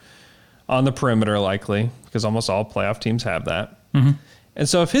creator on the perimeter, likely, because almost all playoff teams have that. Mm-hmm. And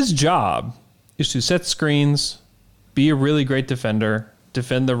so if his job is to set screens, be a really great defender,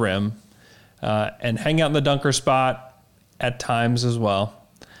 defend the rim, and hang out in the dunker spot at times as well,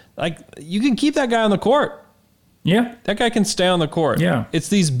 like, you can keep that guy on the court. Yeah. That guy can stay on the court. Yeah. It's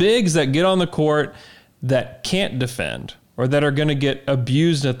these bigs that get on the court that can't defend or that are going to get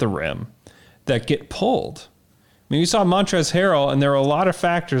abused at the rim that get pulled. I mean, you saw Montrezl Harrell, and there were a lot of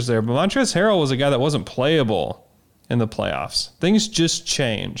factors there, but Montrezl Harrell was a guy that wasn't playable in the playoffs. Things just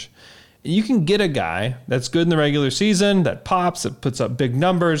change. You can get a guy that's good in the regular season, that pops, that puts up big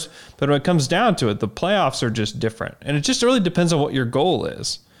numbers, but when it comes down to it, the playoffs are just different. And it just really depends on what your goal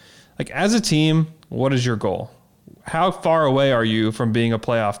is. Like, as a team, what is your goal? How far away are you from being a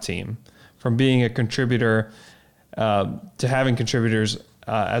playoff team, from being a contributor to having contributors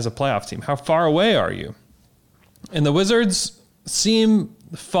as a playoff team? How far away are you? And the Wizards seem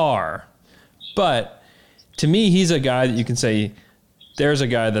far, but to me, he's a guy that you can say, there's a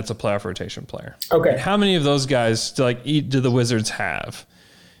guy that's a playoff rotation player. Okay. And how many of those guys do the Wizards have?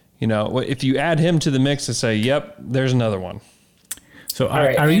 You know, if you add him to the mix to say, yep, there's another one. So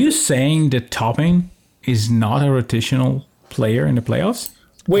are you saying that Topping is not a rotational player in the playoffs?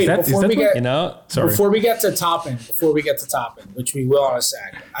 Wait, before we get to Toppin, which we will in a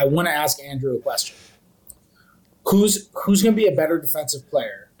sec, I want to ask Andrew a question. Who's going to be a better defensive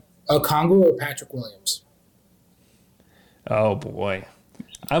player, Okongwu or Patrick Williams? Oh boy,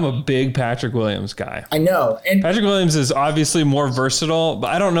 I'm a big Patrick Williams guy. I know, and Patrick Williams is obviously more versatile, but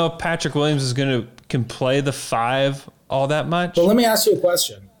I don't know if Patrick Williams can play the 5 all that much. But let me ask you a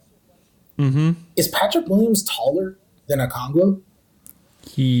question. Mm-hmm. Is Patrick Williams taller than Okongwu?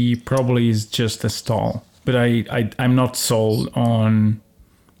 He probably is just as tall, but I'm not sold on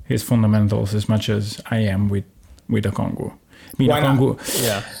his fundamentals as much as I am with Okongwu. I mean, Why Okongwu, not?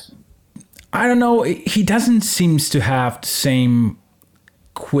 Yeah. I don't know. He doesn't seem to have the same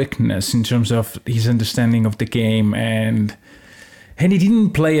quickness in terms of his understanding of the game, and he didn't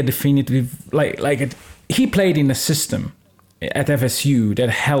play a definitive he played in a system at FSU that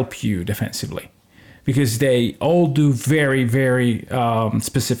help you defensively, because they all do very, very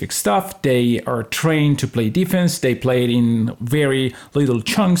specific stuff. They are trained to play defense. They play it in very little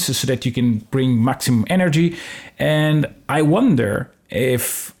chunks so that you can bring maximum energy. And I wonder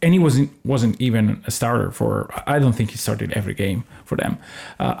if, and he wasn't even a starter for, I don't think he started every game for them.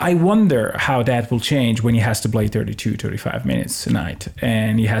 I wonder how that will change when he has to play 32, 35 minutes a night.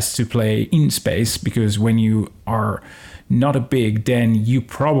 And he has to play in space, because when you are not a big, then you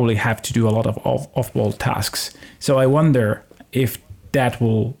probably have to do a lot of off-ball tasks. So I wonder if that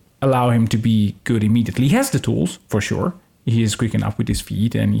will allow him to be good immediately. He has the tools, for sure. He is quick enough with his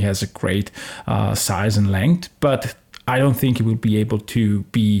feet, and he has a great size and length, but I don't think he will be able to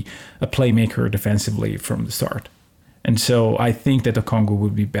be a playmaker defensively from the start. And so I think that Okongwu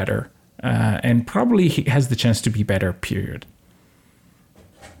would be better, and probably he has the chance to be better, period.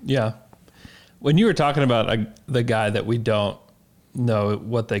 Yeah. When you were talking about the guy that we don't know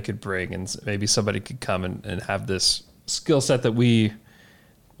what they could bring, and maybe somebody could come and have this skill set that I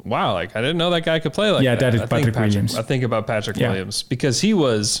didn't know that guy could play like that. Yeah, that is Patrick Williams. I think about Patrick Williams, because he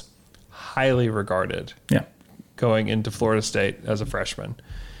was highly regarded going into Florida State as a freshman.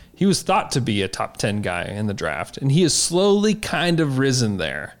 He was thought to be a top 10 guy in the draft, and he has slowly kind of risen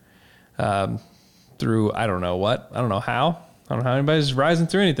there through, I don't know how. I don't know how anybody's rising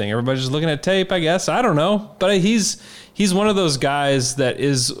through anything. Everybody's just looking at tape, I guess. I don't know. But he's one of those guys that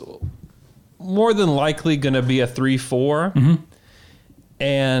is more than likely going to be a 3-4. Mm-hmm.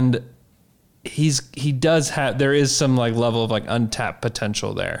 And there is some like level of like untapped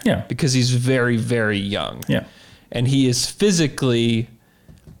potential there. Yeah. Because he's very, very young. Yeah. And he is physically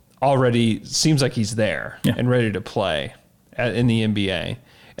already seems like he's there and ready to play in the NBA.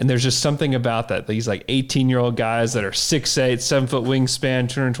 And there's just something about that. These like 18-year-old guys that are 6'8", 7-foot wingspan,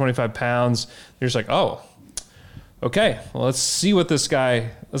 225 pounds. They're just like, oh, okay, well, let's see what this guy's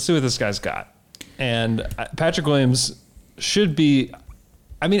got. And Patrick Williams should be,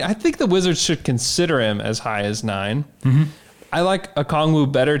 I mean, I think the Wizards should consider him as high as 9. Mm-hmm. I like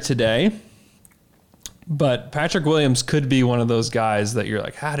Okongwu better today, but Patrick Williams could be one of those guys that you're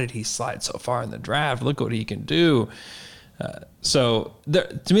like, how did he slide so far in the draft? Look what he can do. So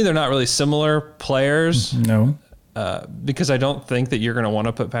to me, they're not really similar players. No. Because I don't think that you're going to want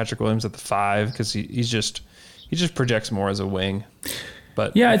to put Patrick Williams at the 5 because he just projects more as a wing.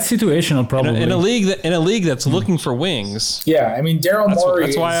 But yeah, it's situational probably. In a league that's looking for wings. Yeah, I mean Daryl Morey.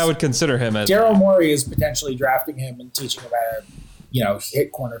 That's why I would consider him as Daryl Morey is potentially drafting him and teaching him how to,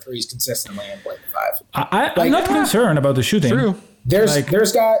 hit corner threes consistently and play the 5. I'm not concerned about the shooting. True.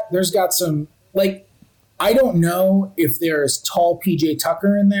 There's got some like. I don't know if there's tall PJ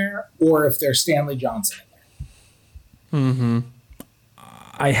Tucker in there or if there's Stanley Johnson in there. Mm-hmm.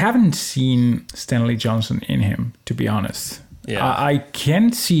 I haven't seen Stanley Johnson in him, to be honest. Yeah. I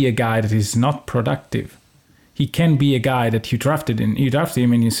can see a guy that is not productive. He can be a guy that you draft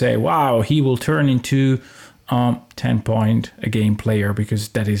him and you say, wow, he will turn into 10-point a game player because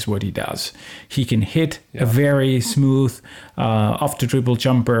that is what he does. He can hit a very smooth off the dribble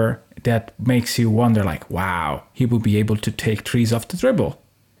jumper that makes you wonder like, wow, he will be able to take threes off the dribble.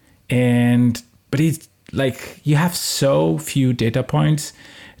 But he's like, you have so few data points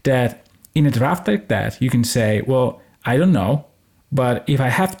that in a draft like that, you can say, well, I don't know, but if I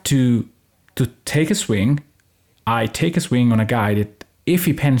have to take a swing, I take a swing on a guy that if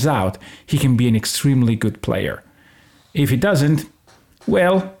he pans out, he can be an extremely good player. If he doesn't,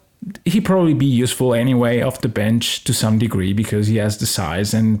 well, he'd probably be useful anyway off the bench to some degree because he has the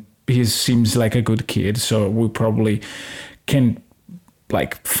size and he seems like a good kid. So we probably can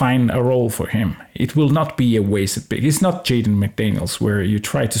like find a role for him. It will not be a wasted pick. It's not Jaden McDaniels where you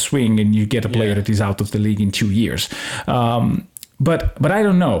try to swing and you get a player that is out of the league in 2 years. But I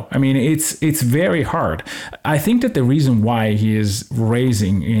don't know. I mean, it's very hard. I think that the reason why he is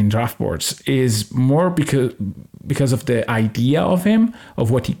raising in draft boards is more because of the idea of him,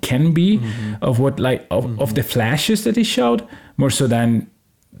 of what he can be, of what of the flashes that he showed, more so than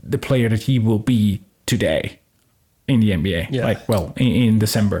the player that he will be today in the NBA. Yeah. Like, well, in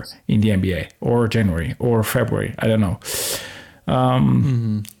December in the NBA or January or February. I don't know.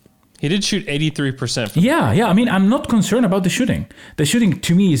 He did shoot 83%. Yeah. I mean, I'm not concerned about the shooting. The shooting,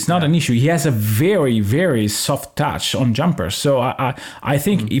 to me, is not an issue. He has a very, very soft touch on jumpers. So I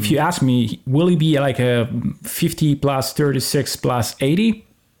think if you ask me, will he be like a 50 plus 36 plus 80?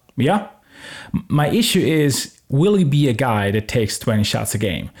 Yeah. My issue is, will he be a guy that takes 20 shots a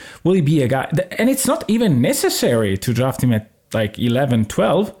game? Will he be a guy... And it's not even necessary to draft him at like 11,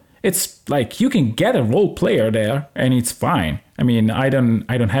 12. It's like you can get a role player there and it's fine. I mean, I don't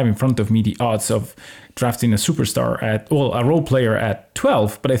have in front of me the odds of drafting a superstar a role player at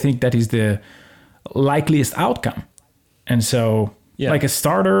 12, but I think that is the likeliest outcome. And so like a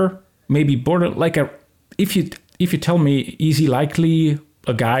starter, maybe if you tell me, is he likely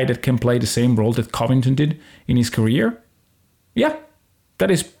a guy that can play the same role that Covington did in his career? Yeah, that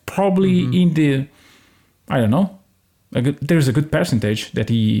is probably in the, I don't know, there's a good percentage that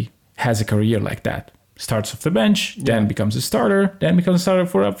he has a career like that. Starts off the bench, then becomes a starter, then becomes a starter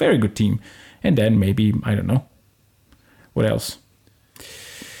for a very good team. And then maybe, I don't know, what else?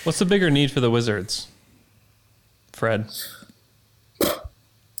 What's the bigger need for the Wizards, Fred?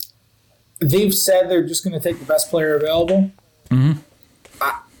 They've said they're just going to take the best player available. Mm-hmm.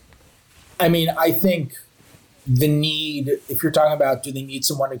 I mean, I think the need, if you're talking about do they need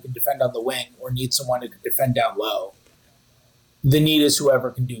someone who can defend on the wing or need someone who can defend down low, the need is whoever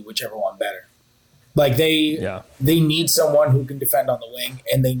can do whichever one better. Like they need someone who can defend on the wing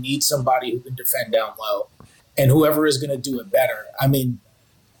and they need somebody who can defend down low. And whoever is going to do it better. I mean,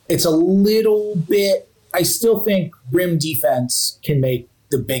 it's a little bit, I still think rim defense can make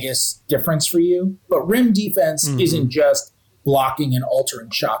the biggest difference for you. But rim defense isn't just blocking and altering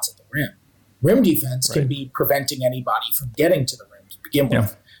shots at the rim. Rim defense can be preventing anybody from getting to the rim to begin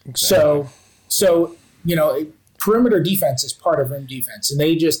with. Exactly. So perimeter defense is part of rim defense, and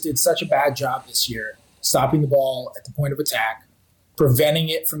they just did such a bad job this year stopping the ball at the point of attack, preventing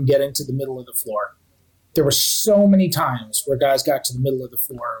it from getting to the middle of the floor. There were so many times where guys got to the middle of the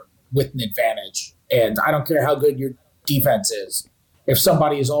floor with an advantage, and I don't care how good your defense is. if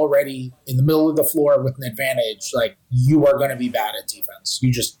somebody is already in the middle of the floor with an advantage, like, you are going to be bad at defense.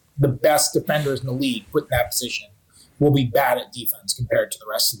 The best defenders in the league put in that position will be bad at defense compared to the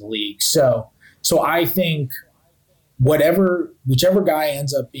rest of the league. So I think whichever guy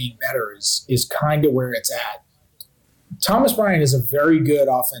ends up being better is kind of where it's at. Thomas Bryant is a very good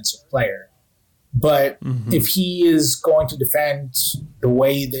offensive player, but if he is going to defend the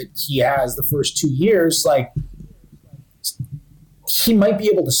way that he has the first 2 years, like, he might be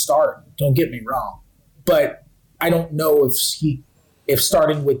able to start, don't get me wrong, but I don't know if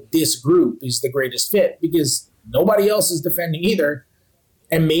starting with this group is the greatest fit, because nobody else is defending either.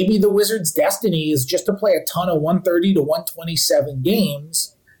 And maybe the Wizards' destiny is just to play a ton of 130 to 127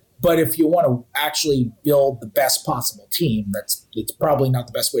 games. But if you want to actually build the best possible team, it's probably not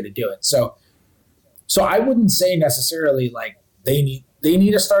the best way to do it. So I wouldn't say necessarily like they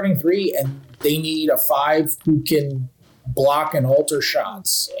need a starting 3 and they need a 5 who can block and alter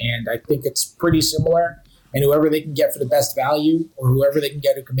shots. And I think it's pretty similar. And whoever they can get for the best value, or whoever they can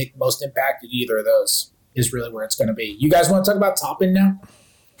get who can make the most impact at either of those, is really where it's going to be. You guys want to talk about Toppin now?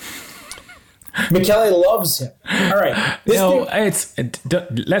 Michele loves him. All right.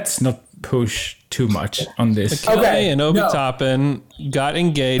 Let's not push too much on this. Michele Okay, and Obi no. Toppin got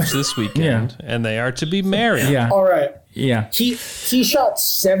engaged this weekend, and they are to be married. Yeah. All right. Yeah. He shot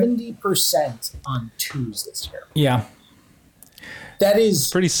 70% on twos this year. Yeah. That is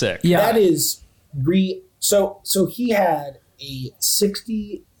Pretty sick. Yeah. That is so he had a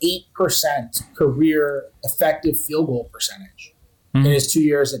 68% career effective field goal percentage in his 2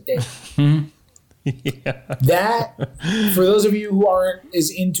 years at Dayton. That, for those of you who aren't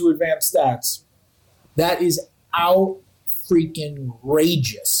as into advanced stats, that is out freaking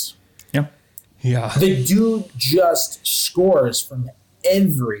rageous. Yeah. Yeah. The dude just scores from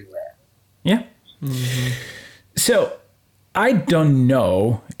everywhere. Yeah. So I don't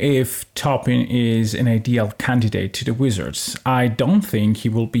know if Toppin is an ideal candidate to the Wizards. I don't think he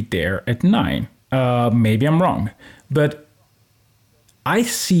will be there at 9. Maybe I'm wrong. But I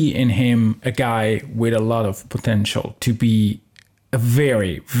see in him a guy with a lot of potential to be a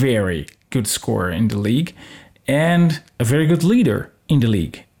very, very good scorer in the league and a very good leader in the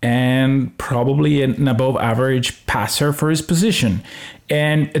league and probably an above average passer for his position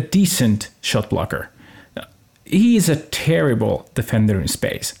and a decent shot blocker. He is a terrible defender in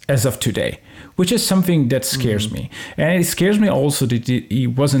space as of today, which is something that scares me. And it scares me also that he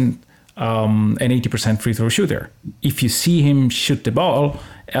wasn't an 80% free throw shooter. If you see him shoot the ball,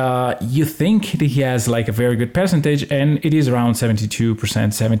 you think that he has like a very good percentage, and it is around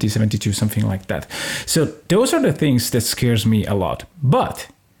 72%, 70, 72, something like that. So those are the things that scares me a lot. But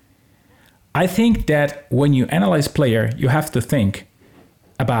I think that when you analyze player, you have to think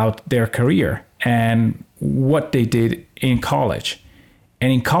about their career and what they did in college.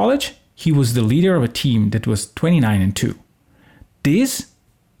 And in college, he was the leader of a team that was 29-2. This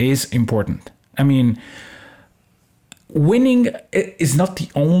is important. I mean, winning is not the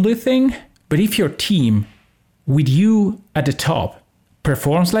only thing, but if your team with you at the top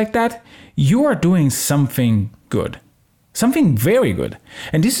performs like that, you are doing something good, something very good.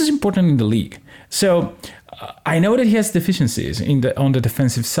 And this is important in the league. So I know that he has deficiencies on the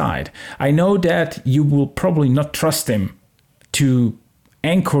defensive side. I know that you will probably not trust him to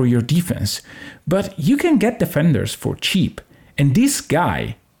anchor your defense, but you can get defenders for cheap. And this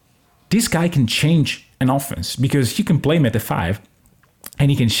guy can change an offense because he can play him at the 5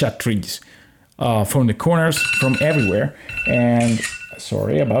 and he can shot threes from the corners, from everywhere. And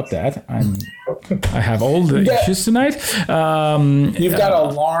sorry about that. I have all the issues tonight. You've got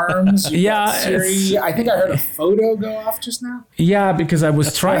alarms. Yeah, Siri. I think I heard a photo go off just now. Yeah, because I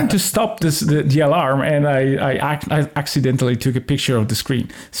was trying to stop the alarm and I accidentally took a picture of the screen.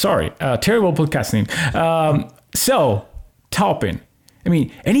 Sorry, terrible podcasting. So, Toppin. I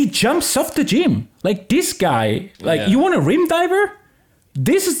mean, and he jumps off the gym. Like this guy, you want a rim diver?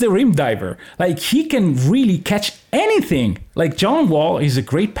 This is the rim diver. Like he can really catch anything. Like John Wall is a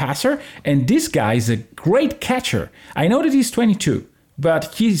great passer and this guy is a great catcher. I know that he's 22,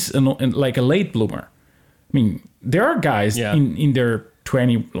 but he's like a late bloomer. I mean, there are guys in their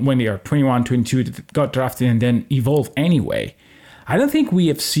 20, when they are 21, 22 that got drafted and then evolve anyway. I don't think we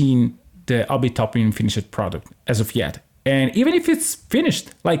have seen the Obi Toppin finished product as of yet. And even if it's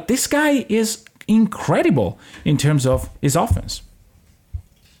finished, like this guy is incredible in terms of his offense.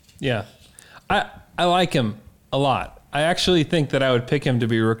 Yeah. I like him a lot. I actually think that I would pick him to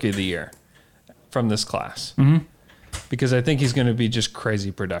be Rookie of the Year from this class. Mm-hmm. Because I think he's going to be just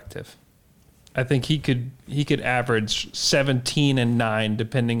crazy productive. I think he could average 17 and 9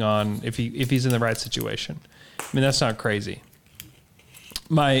 depending on if he's in the right situation. I mean, that's not crazy.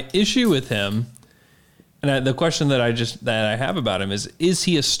 My issue with him, and the question that I have about him is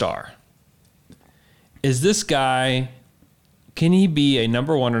he a star? Is this guy, can he be a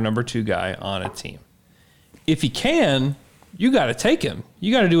number 1 or number 2 guy on a team? If he can, you got to take him.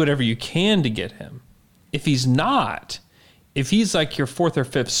 You got to do whatever you can to get him. If he's not, if he's like your 4th or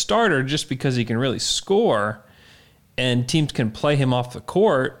 5th starter just because he can really score and teams can play him off the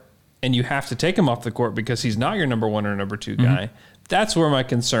court and you have to take him off the court because he's not your number 1 or number 2 guy, that's where my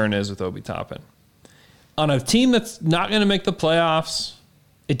concern is with Obi Toppin. On a team that's not going to make the playoffs,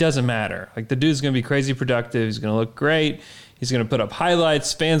 it doesn't matter. Like, the dude's going to be crazy productive. He's going to look great. He's going to put up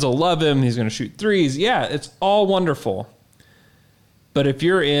highlights. Fans will love him. He's going to shoot threes. Yeah, it's all wonderful. But if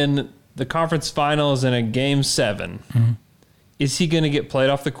you're in the conference finals in a game 7, is he going to get played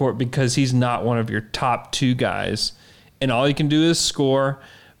off the court because he's not one of your top 2 guys and all he can do is score,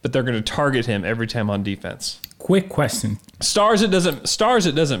 but they're going to target him every time on defense? Quick question. Stars, it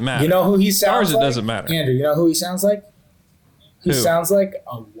doesn't matter. You know who he sounds Stars, like? it doesn't matter. Andrew, you know who he sounds like? He Who? sounds like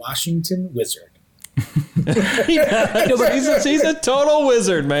a Washington Wizard. He's a total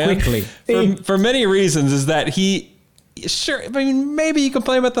wizard, man. Quickly. For many reasons, is that sure, I mean, maybe you can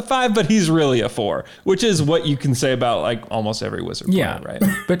play him at the 5, but he's really a 4, which is what you can say about like almost every wizard player, right?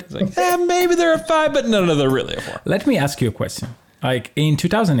 But it's like, maybe they're a 5, but no, they're really a 4. let me ask you a question. Like, in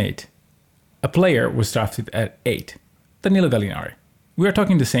 2008, a player was drafted at 8, Danilo Gallinari. We are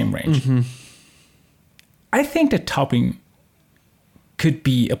talking the same range. I think that Toppin could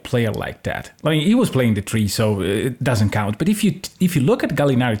be a player like that. I mean, he was playing the 3, so it doesn't count. But if you look at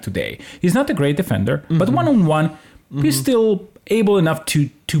Gallinari today, he's not a great defender, but one-on-one, he's still able enough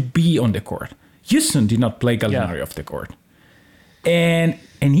to be on the court. Houston did not play Gallinari off the court. And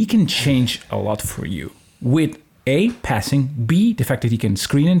he can change a lot for you with A, passing, B, the fact that he can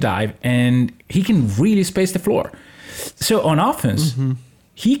screen and dive, and he can really space the floor. So on offense,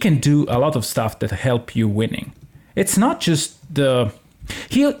 he can do a lot of stuff that help you winning. It's not just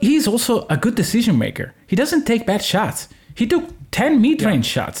he's also a good decision maker. He doesn't take bad shots. He took 10 mid-range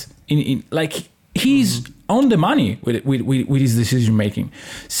shots. He's on the money with his decision making.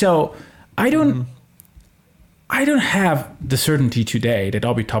 So I don't have the certainty today that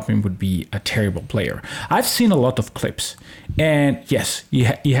Obi Toppin would be a terrible player. I've seen a lot of clips, and yes, he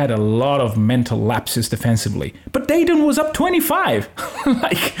had a lot of mental lapses defensively. But Dayton was up 25.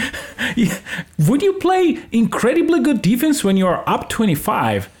 Would you play incredibly good defense when you are up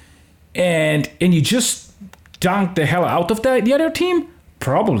 25, and you just dunk the hell out of the other team?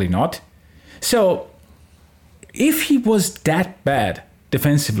 Probably not. So if he was that bad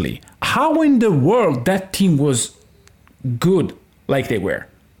defensively, how in the world that team was good like they were?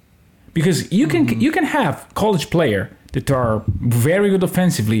 Because you can have college player that are very good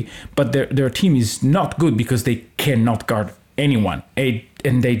offensively, but their team is not good because they cannot guard anyone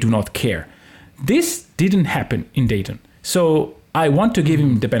and they do not care. This didn't happen in Dayton. So I want to give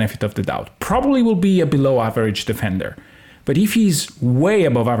him the benefit of the doubt. Probably will be a below average defender. But if he's way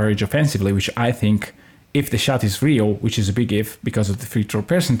above average offensively, which I think, if the shot is real, which is a big if because of the free throw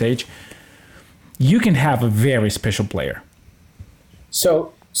percentage, you can have a very special player.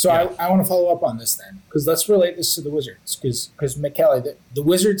 So I want to follow up on this then, because let's relate this to the Wizards. Because Michele, the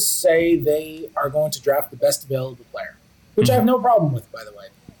Wizards say they are going to draft the best available player, which I have no problem with, by the way.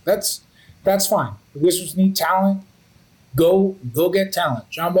 That's fine. The Wizards need talent. Go get talent.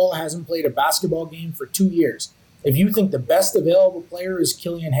 John Wall hasn't played a basketball game for 2 years. If you think the best available player is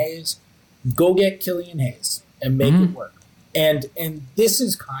Killian Hayes, go get Killian Hayes and make it work. And this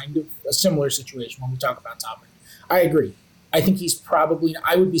is kind of a similar situation when we talk about Toppin. I agree. I think he's probably,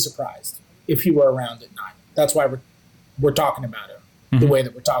 I would be surprised if he were around at 9. That's why we're talking about him the way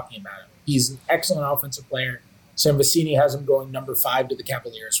that we're talking about him. He's an excellent offensive player. Sam Vecini has him going number 5 to the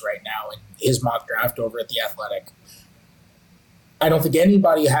Cavaliers right now in his mock draft over at The Athletic. I don't think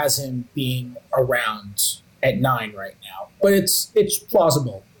anybody has him being around at 9 right now, but it's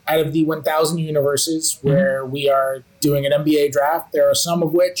plausible. Out of the 1,000 universes where we are doing an NBA draft, there are some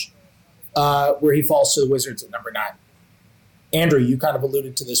of which where he falls to the Wizards at number 9. Andrew, you kind of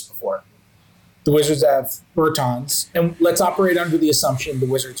alluded to this before. The Wizards have Bertans, and let's operate under the assumption the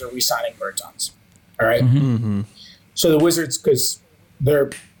Wizards are re-signing Bertans. All right? So the Wizards, because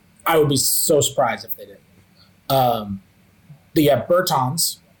I would be so surprised if they did. They have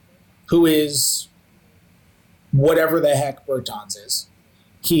Bertans, who is whatever the heck Bertans is.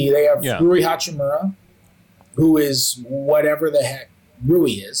 They have Rui Hachimura, who is whatever the heck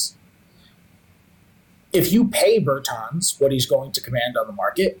Rui is. If you pay Bertans what he's going to command on the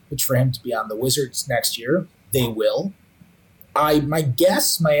market, which for him to be on the Wizards next year, they will. My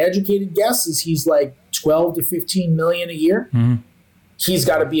educated guess is he's like 12 to 15 million a year. he's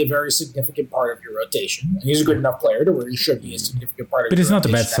got to be a very significant part of your rotation. And he's a good enough player to where he should be a significant part of But your it's not a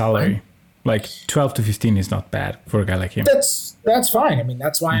rotation. bad salary. Like 12 to 15 is not bad for a guy like him. That's fine. I mean,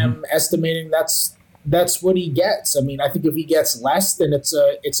 that's why I'm estimating that's what he gets. I mean, I think if he gets less, then it's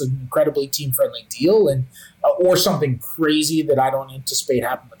an incredibly team friendly deal, and or something crazy that I don't anticipate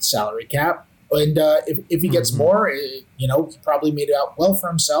happening with the salary cap. And if he gets more, he probably made it out well for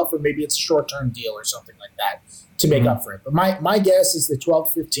himself, or maybe it's a short term deal or something like that to make up for it. But my guess is the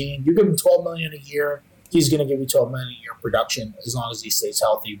 12, 15. You give him $12 million a year. He's going to give you $12 million a year production as long as he stays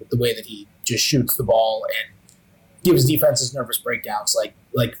healthy with the way that he just shoots the ball and gives defenses nervous breakdowns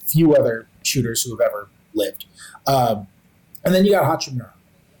like few other shooters who have ever lived. And then you got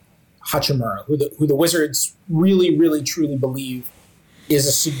Hachimura, who the Wizards really, really, truly believe is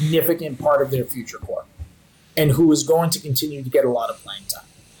a significant part of their future core and who is going to continue to get a lot of playing time.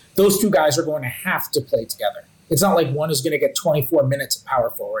 Those two guys are going to have to play together. It's not like one is going to get 24 minutes of power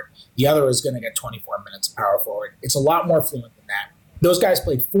forward. The other is going to get 24 minutes of power forward. It's a lot more fluent than that. Those guys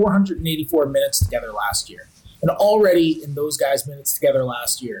played 484 minutes together last year. And already in those guys' minutes together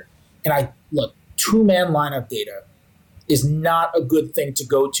last year, and two-man lineup data is not a good thing to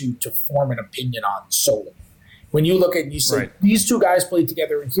go to form an opinion on solely. When you look at and you say, these two guys played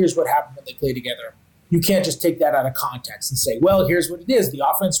together and here's what happened when they played together, you can't just take that out of context and say, well, here's what it is. The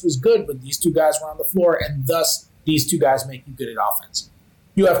offense was good when these two guys were on the floor, and thus these two guys make you good at offense.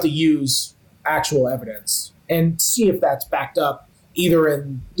 You have to use actual evidence and see if that's backed up either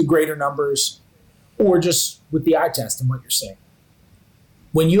in the greater numbers or just with the eye test and what you're seeing.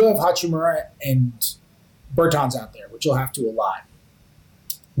 When you have Hachimura and Bertans out there, which you'll have to a lot,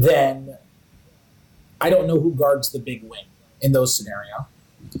 then I don't know who guards the big wing in those scenarios.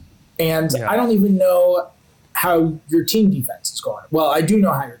 And I don't even know how your team defense is going. Well, I do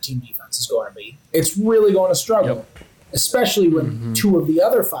know how your team defense is going to be. It's really going to struggle, especially when two of the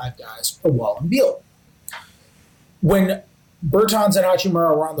other five guys are Wall and Beal. When Bertans and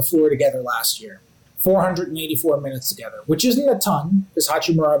Hachimura were on the floor together last year, 484 minutes together, which isn't a ton because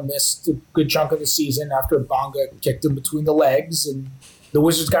Hachimura missed a good chunk of the season after Bonga kicked him between the legs, and the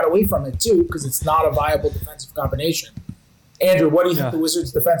Wizards got away from it too because it's not a viable defensive combination. Andrew, what do you think the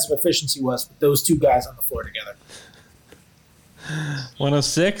Wizards' defensive efficiency was with those two guys on the floor together?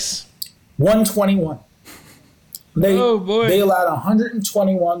 106? 121. They allowed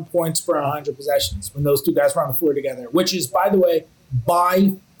 121 points per 100 possessions when those two guys were on the floor together, which is, by the way,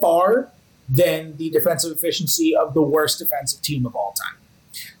 by far than the defensive efficiency of the worst defensive team of all time.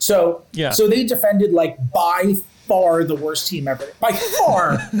 So they defended by far the worst team ever. By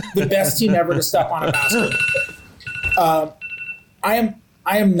far the best team ever to step on a basketball. I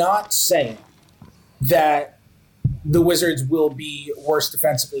am not saying that the Wizards will be worse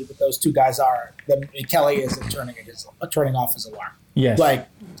defensively, but those two guys are. That Kelly is turning off his alarm. Yes.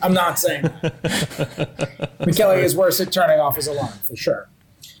 I'm not saying that. Kelly is worse at turning off his alarm for sure.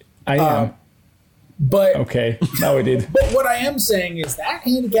 I am. But okay, now we did. But what I am saying is that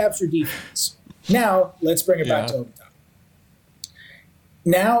handicaps your defense. Now let's bring it back to overtime.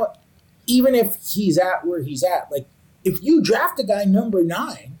 Now, even if he's at where he's at, if you draft a guy number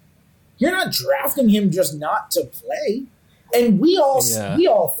 9, you're not drafting him just not to play. And we all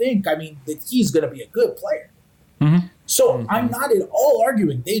think, that he's going to be a good player. Mm-hmm. So I'm not at all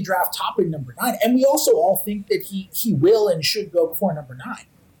arguing they draft Toppin number 9. And we also all think that he will and should go before number 9.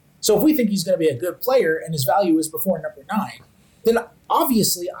 So if we think he's going to be a good player and his value is before number 9, then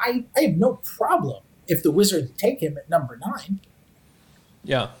obviously I have no problem if the Wizards take him at number 9.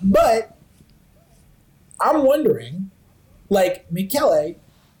 Yeah. But I'm wondering, Michele,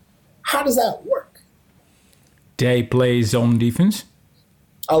 how does that work? They play zone defense.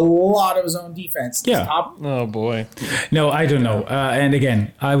 A lot of zone defense. Yeah. Oh boy. No, I don't know. And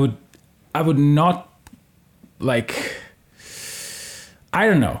again, I would not I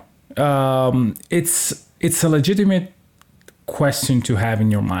don't know. It's a legitimate question to have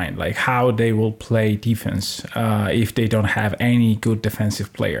in your mind, how they will play defense if they don't have any good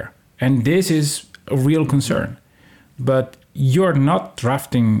defensive player. And this is a real concern. But you're not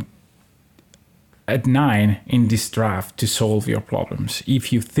drafting at 9 in this draft to solve your problems.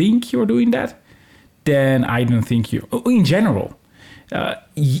 If you think you're doing that, then I don't think you... In general,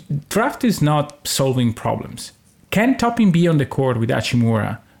 draft is not solving problems. Can Toppin be on the court with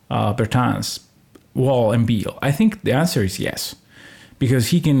Hachimura, Bertans, Wall, and Beal? I think the answer is yes. Because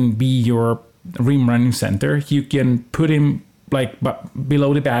he can be your rim running center. You can put him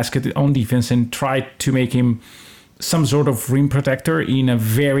below the basket on defense and try to make him some sort of rim protector in a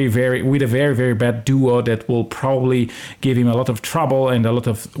very, very bad duo that will probably give him a lot of trouble and a lot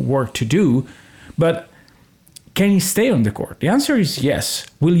of work to do. But can he stay on the court? The answer is yes.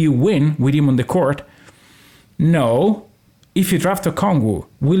 Will you win with him on the court? No. If you draft Okongwu,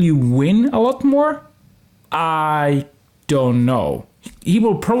 will you win a lot more? I don't know. He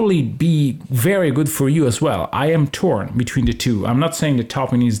will probably be very good for you as well. I am torn between the two. I'm not saying that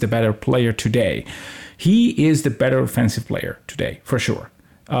Toppin is the better player today. He is the better offensive player today, for sure.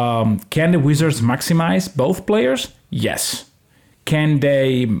 Can the Wizards maximize both players? Yes. Can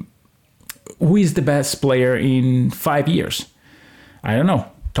they... Who is the best player in 5 years? I don't know.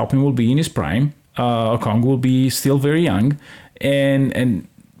 Toppin will be in his prime. Okongwu will be still very young.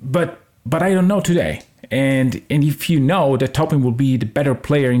 But I don't know today. And if you know that Toppin will be the better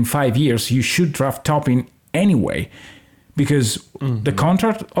player in 5 years, you should draft Toppin anyway, because the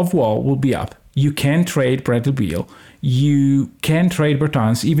contract of Wall will be up. You can trade Bradley Beal. You can trade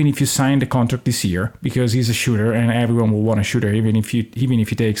Bertans even if you sign the contract this year, because he's a shooter and everyone will want a shooter, even if you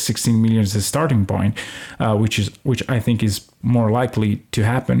take 16 million as a starting point, which I think is more likely to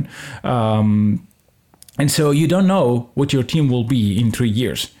happen. And so you don't know what your team will be in 3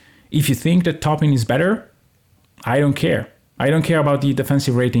 years. If you think that Toppin is better, I don't care. I don't care about the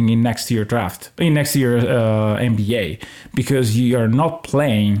defensive rating in next year NBA, because you are not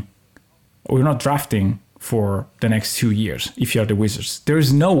playing or you're not drafting for the next 2 years if you're the Wizards. There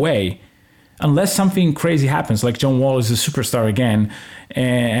is no way, unless something crazy happens, like John Wall is a superstar again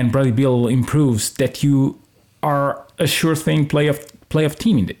and Bradley Beal improves, that you are a sure thing playoff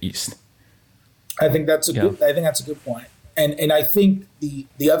team in the East. I think that's a good point. And I think the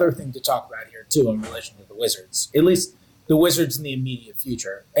other thing to talk about here too in relation to the Wizards, at least the Wizards in the immediate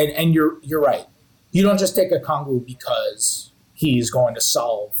future, and you're right. You don't just take Okongwu because he's going to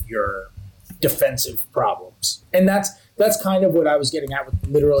solve your defensive problems. And that's kind of what I was getting at with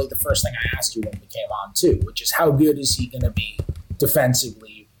literally the first thing I asked you when we came on too, which is how good is he going to be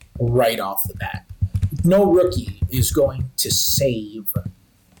defensively right off the bat? No rookie is going to save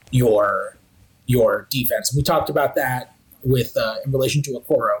your defense. And we talked about that with in relation to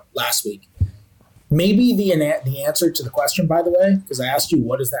Okoro last week. Maybe the answer to the question, by the way, because I asked you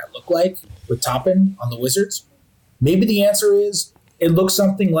what does that look like with Toppin on the Wizards, maybe the answer is it looks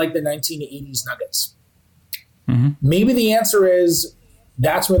something like the 1980s Nuggets. Mm-hmm. Maybe the answer is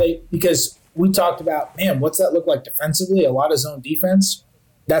that's where because we talked about, man, what's that look like defensively? A lot of zone defense.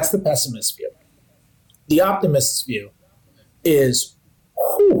 That's the pessimist view. The optimist's view is,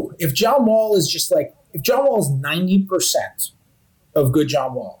 if John Wall is if John Wall is 90% of good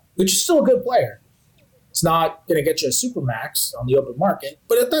John Wall, which is still a good player, it's not going to get you a supermax on the open market,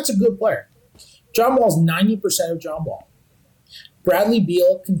 but that's a good player. John Wall's 90% of John Wall. Bradley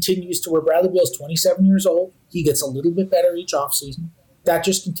Beal continues to where Bradley Beal's 27 years old. He gets a little bit better each offseason. That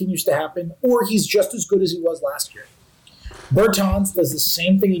just continues to happen. Or he's just as good as he was last year. Bertans does the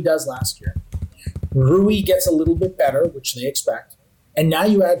same thing he does last year. Rui gets a little bit better, which they expect. And now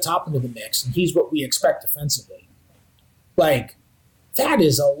you add Toppin to the mix, and he's what we expect defensively. Like, that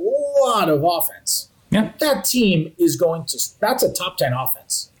is a lot of offense. Yeah. That team is that's a top 10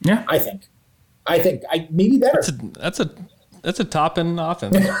 offense. Yeah. I think maybe better. That's a Toppin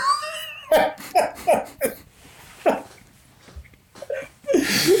offense.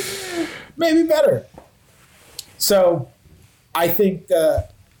 Maybe better. So I think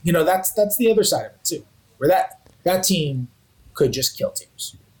that's the other side of it too, where that team could just kill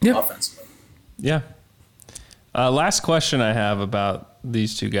teams offensively. Yeah. Last question I have about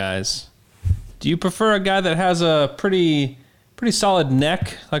these two guys. Do you prefer a guy that has a pretty solid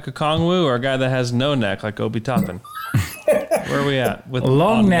neck like a Okongwu, or a guy that has no neck like Obi Toppin? Where are we at? With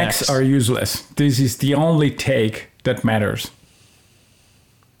long necks are useless. This is the only take that matters.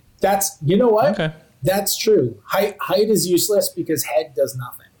 You know what? Okay. That's true. Height is useless because head does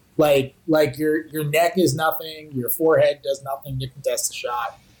nothing. Like your neck is nothing. Your forehead does nothing to contest the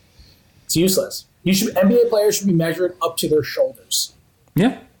shot. It's useless. NBA players should be measured up to their shoulders.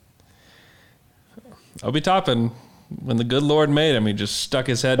 Yeah. Obi Toppin, when the good Lord made him, he just stuck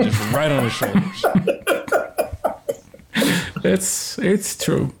his head just right on his shoulders. It's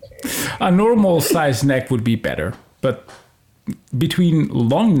true. A normal size neck would be better, but between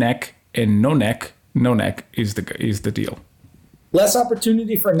long neck and no neck is the deal. Less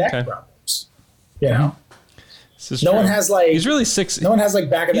opportunity for neck problems. You know, no one has he's really 6. No one has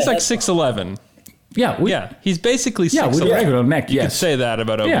back of the head. He's like 6'11". Yeah, he's basically 6'11". Yeah, with a regular neck. You could say that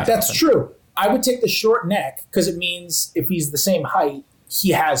about Obi. Yeah, that's true. I would take the short neck because it means if he's the same height,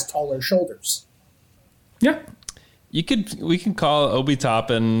 he has taller shoulders. Yeah. We can call Obi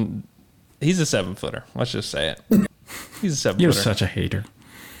Toppin. He's a 7-footer. Let's just say it. He's a 7-footer. You're such a hater.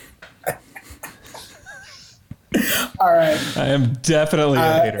 All right. I am definitely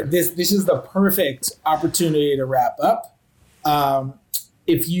a hater. This is the perfect opportunity to wrap up.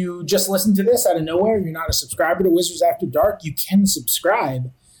 If you just listen to this out of nowhere, you're not a subscriber to Wizards After Dark, you can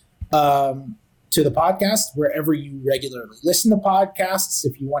subscribe to the podcast wherever you regularly listen to podcasts.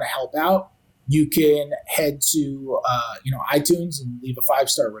 If you want to help out, you can head to iTunes and leave a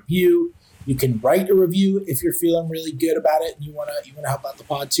 5-star review. You can write a review if you're feeling really good about it and you want to help out the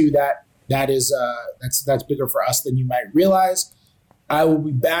pod too. That's bigger for us than you might realize. I will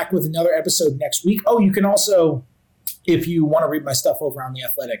be back with another episode next week. Oh, you can also, if you want to read my stuff over on The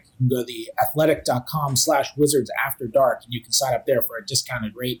Athletic, you can go to theathletic.com/wizardsafterdark and you can sign up there for a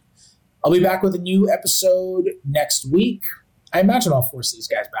discounted rate. I'll be back with a new episode next week. I imagine I'll force these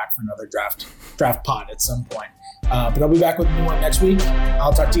guys back for another draft pod at some point. But I'll be back with a new one next week.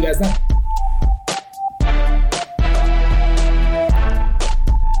 I'll talk to you guys then.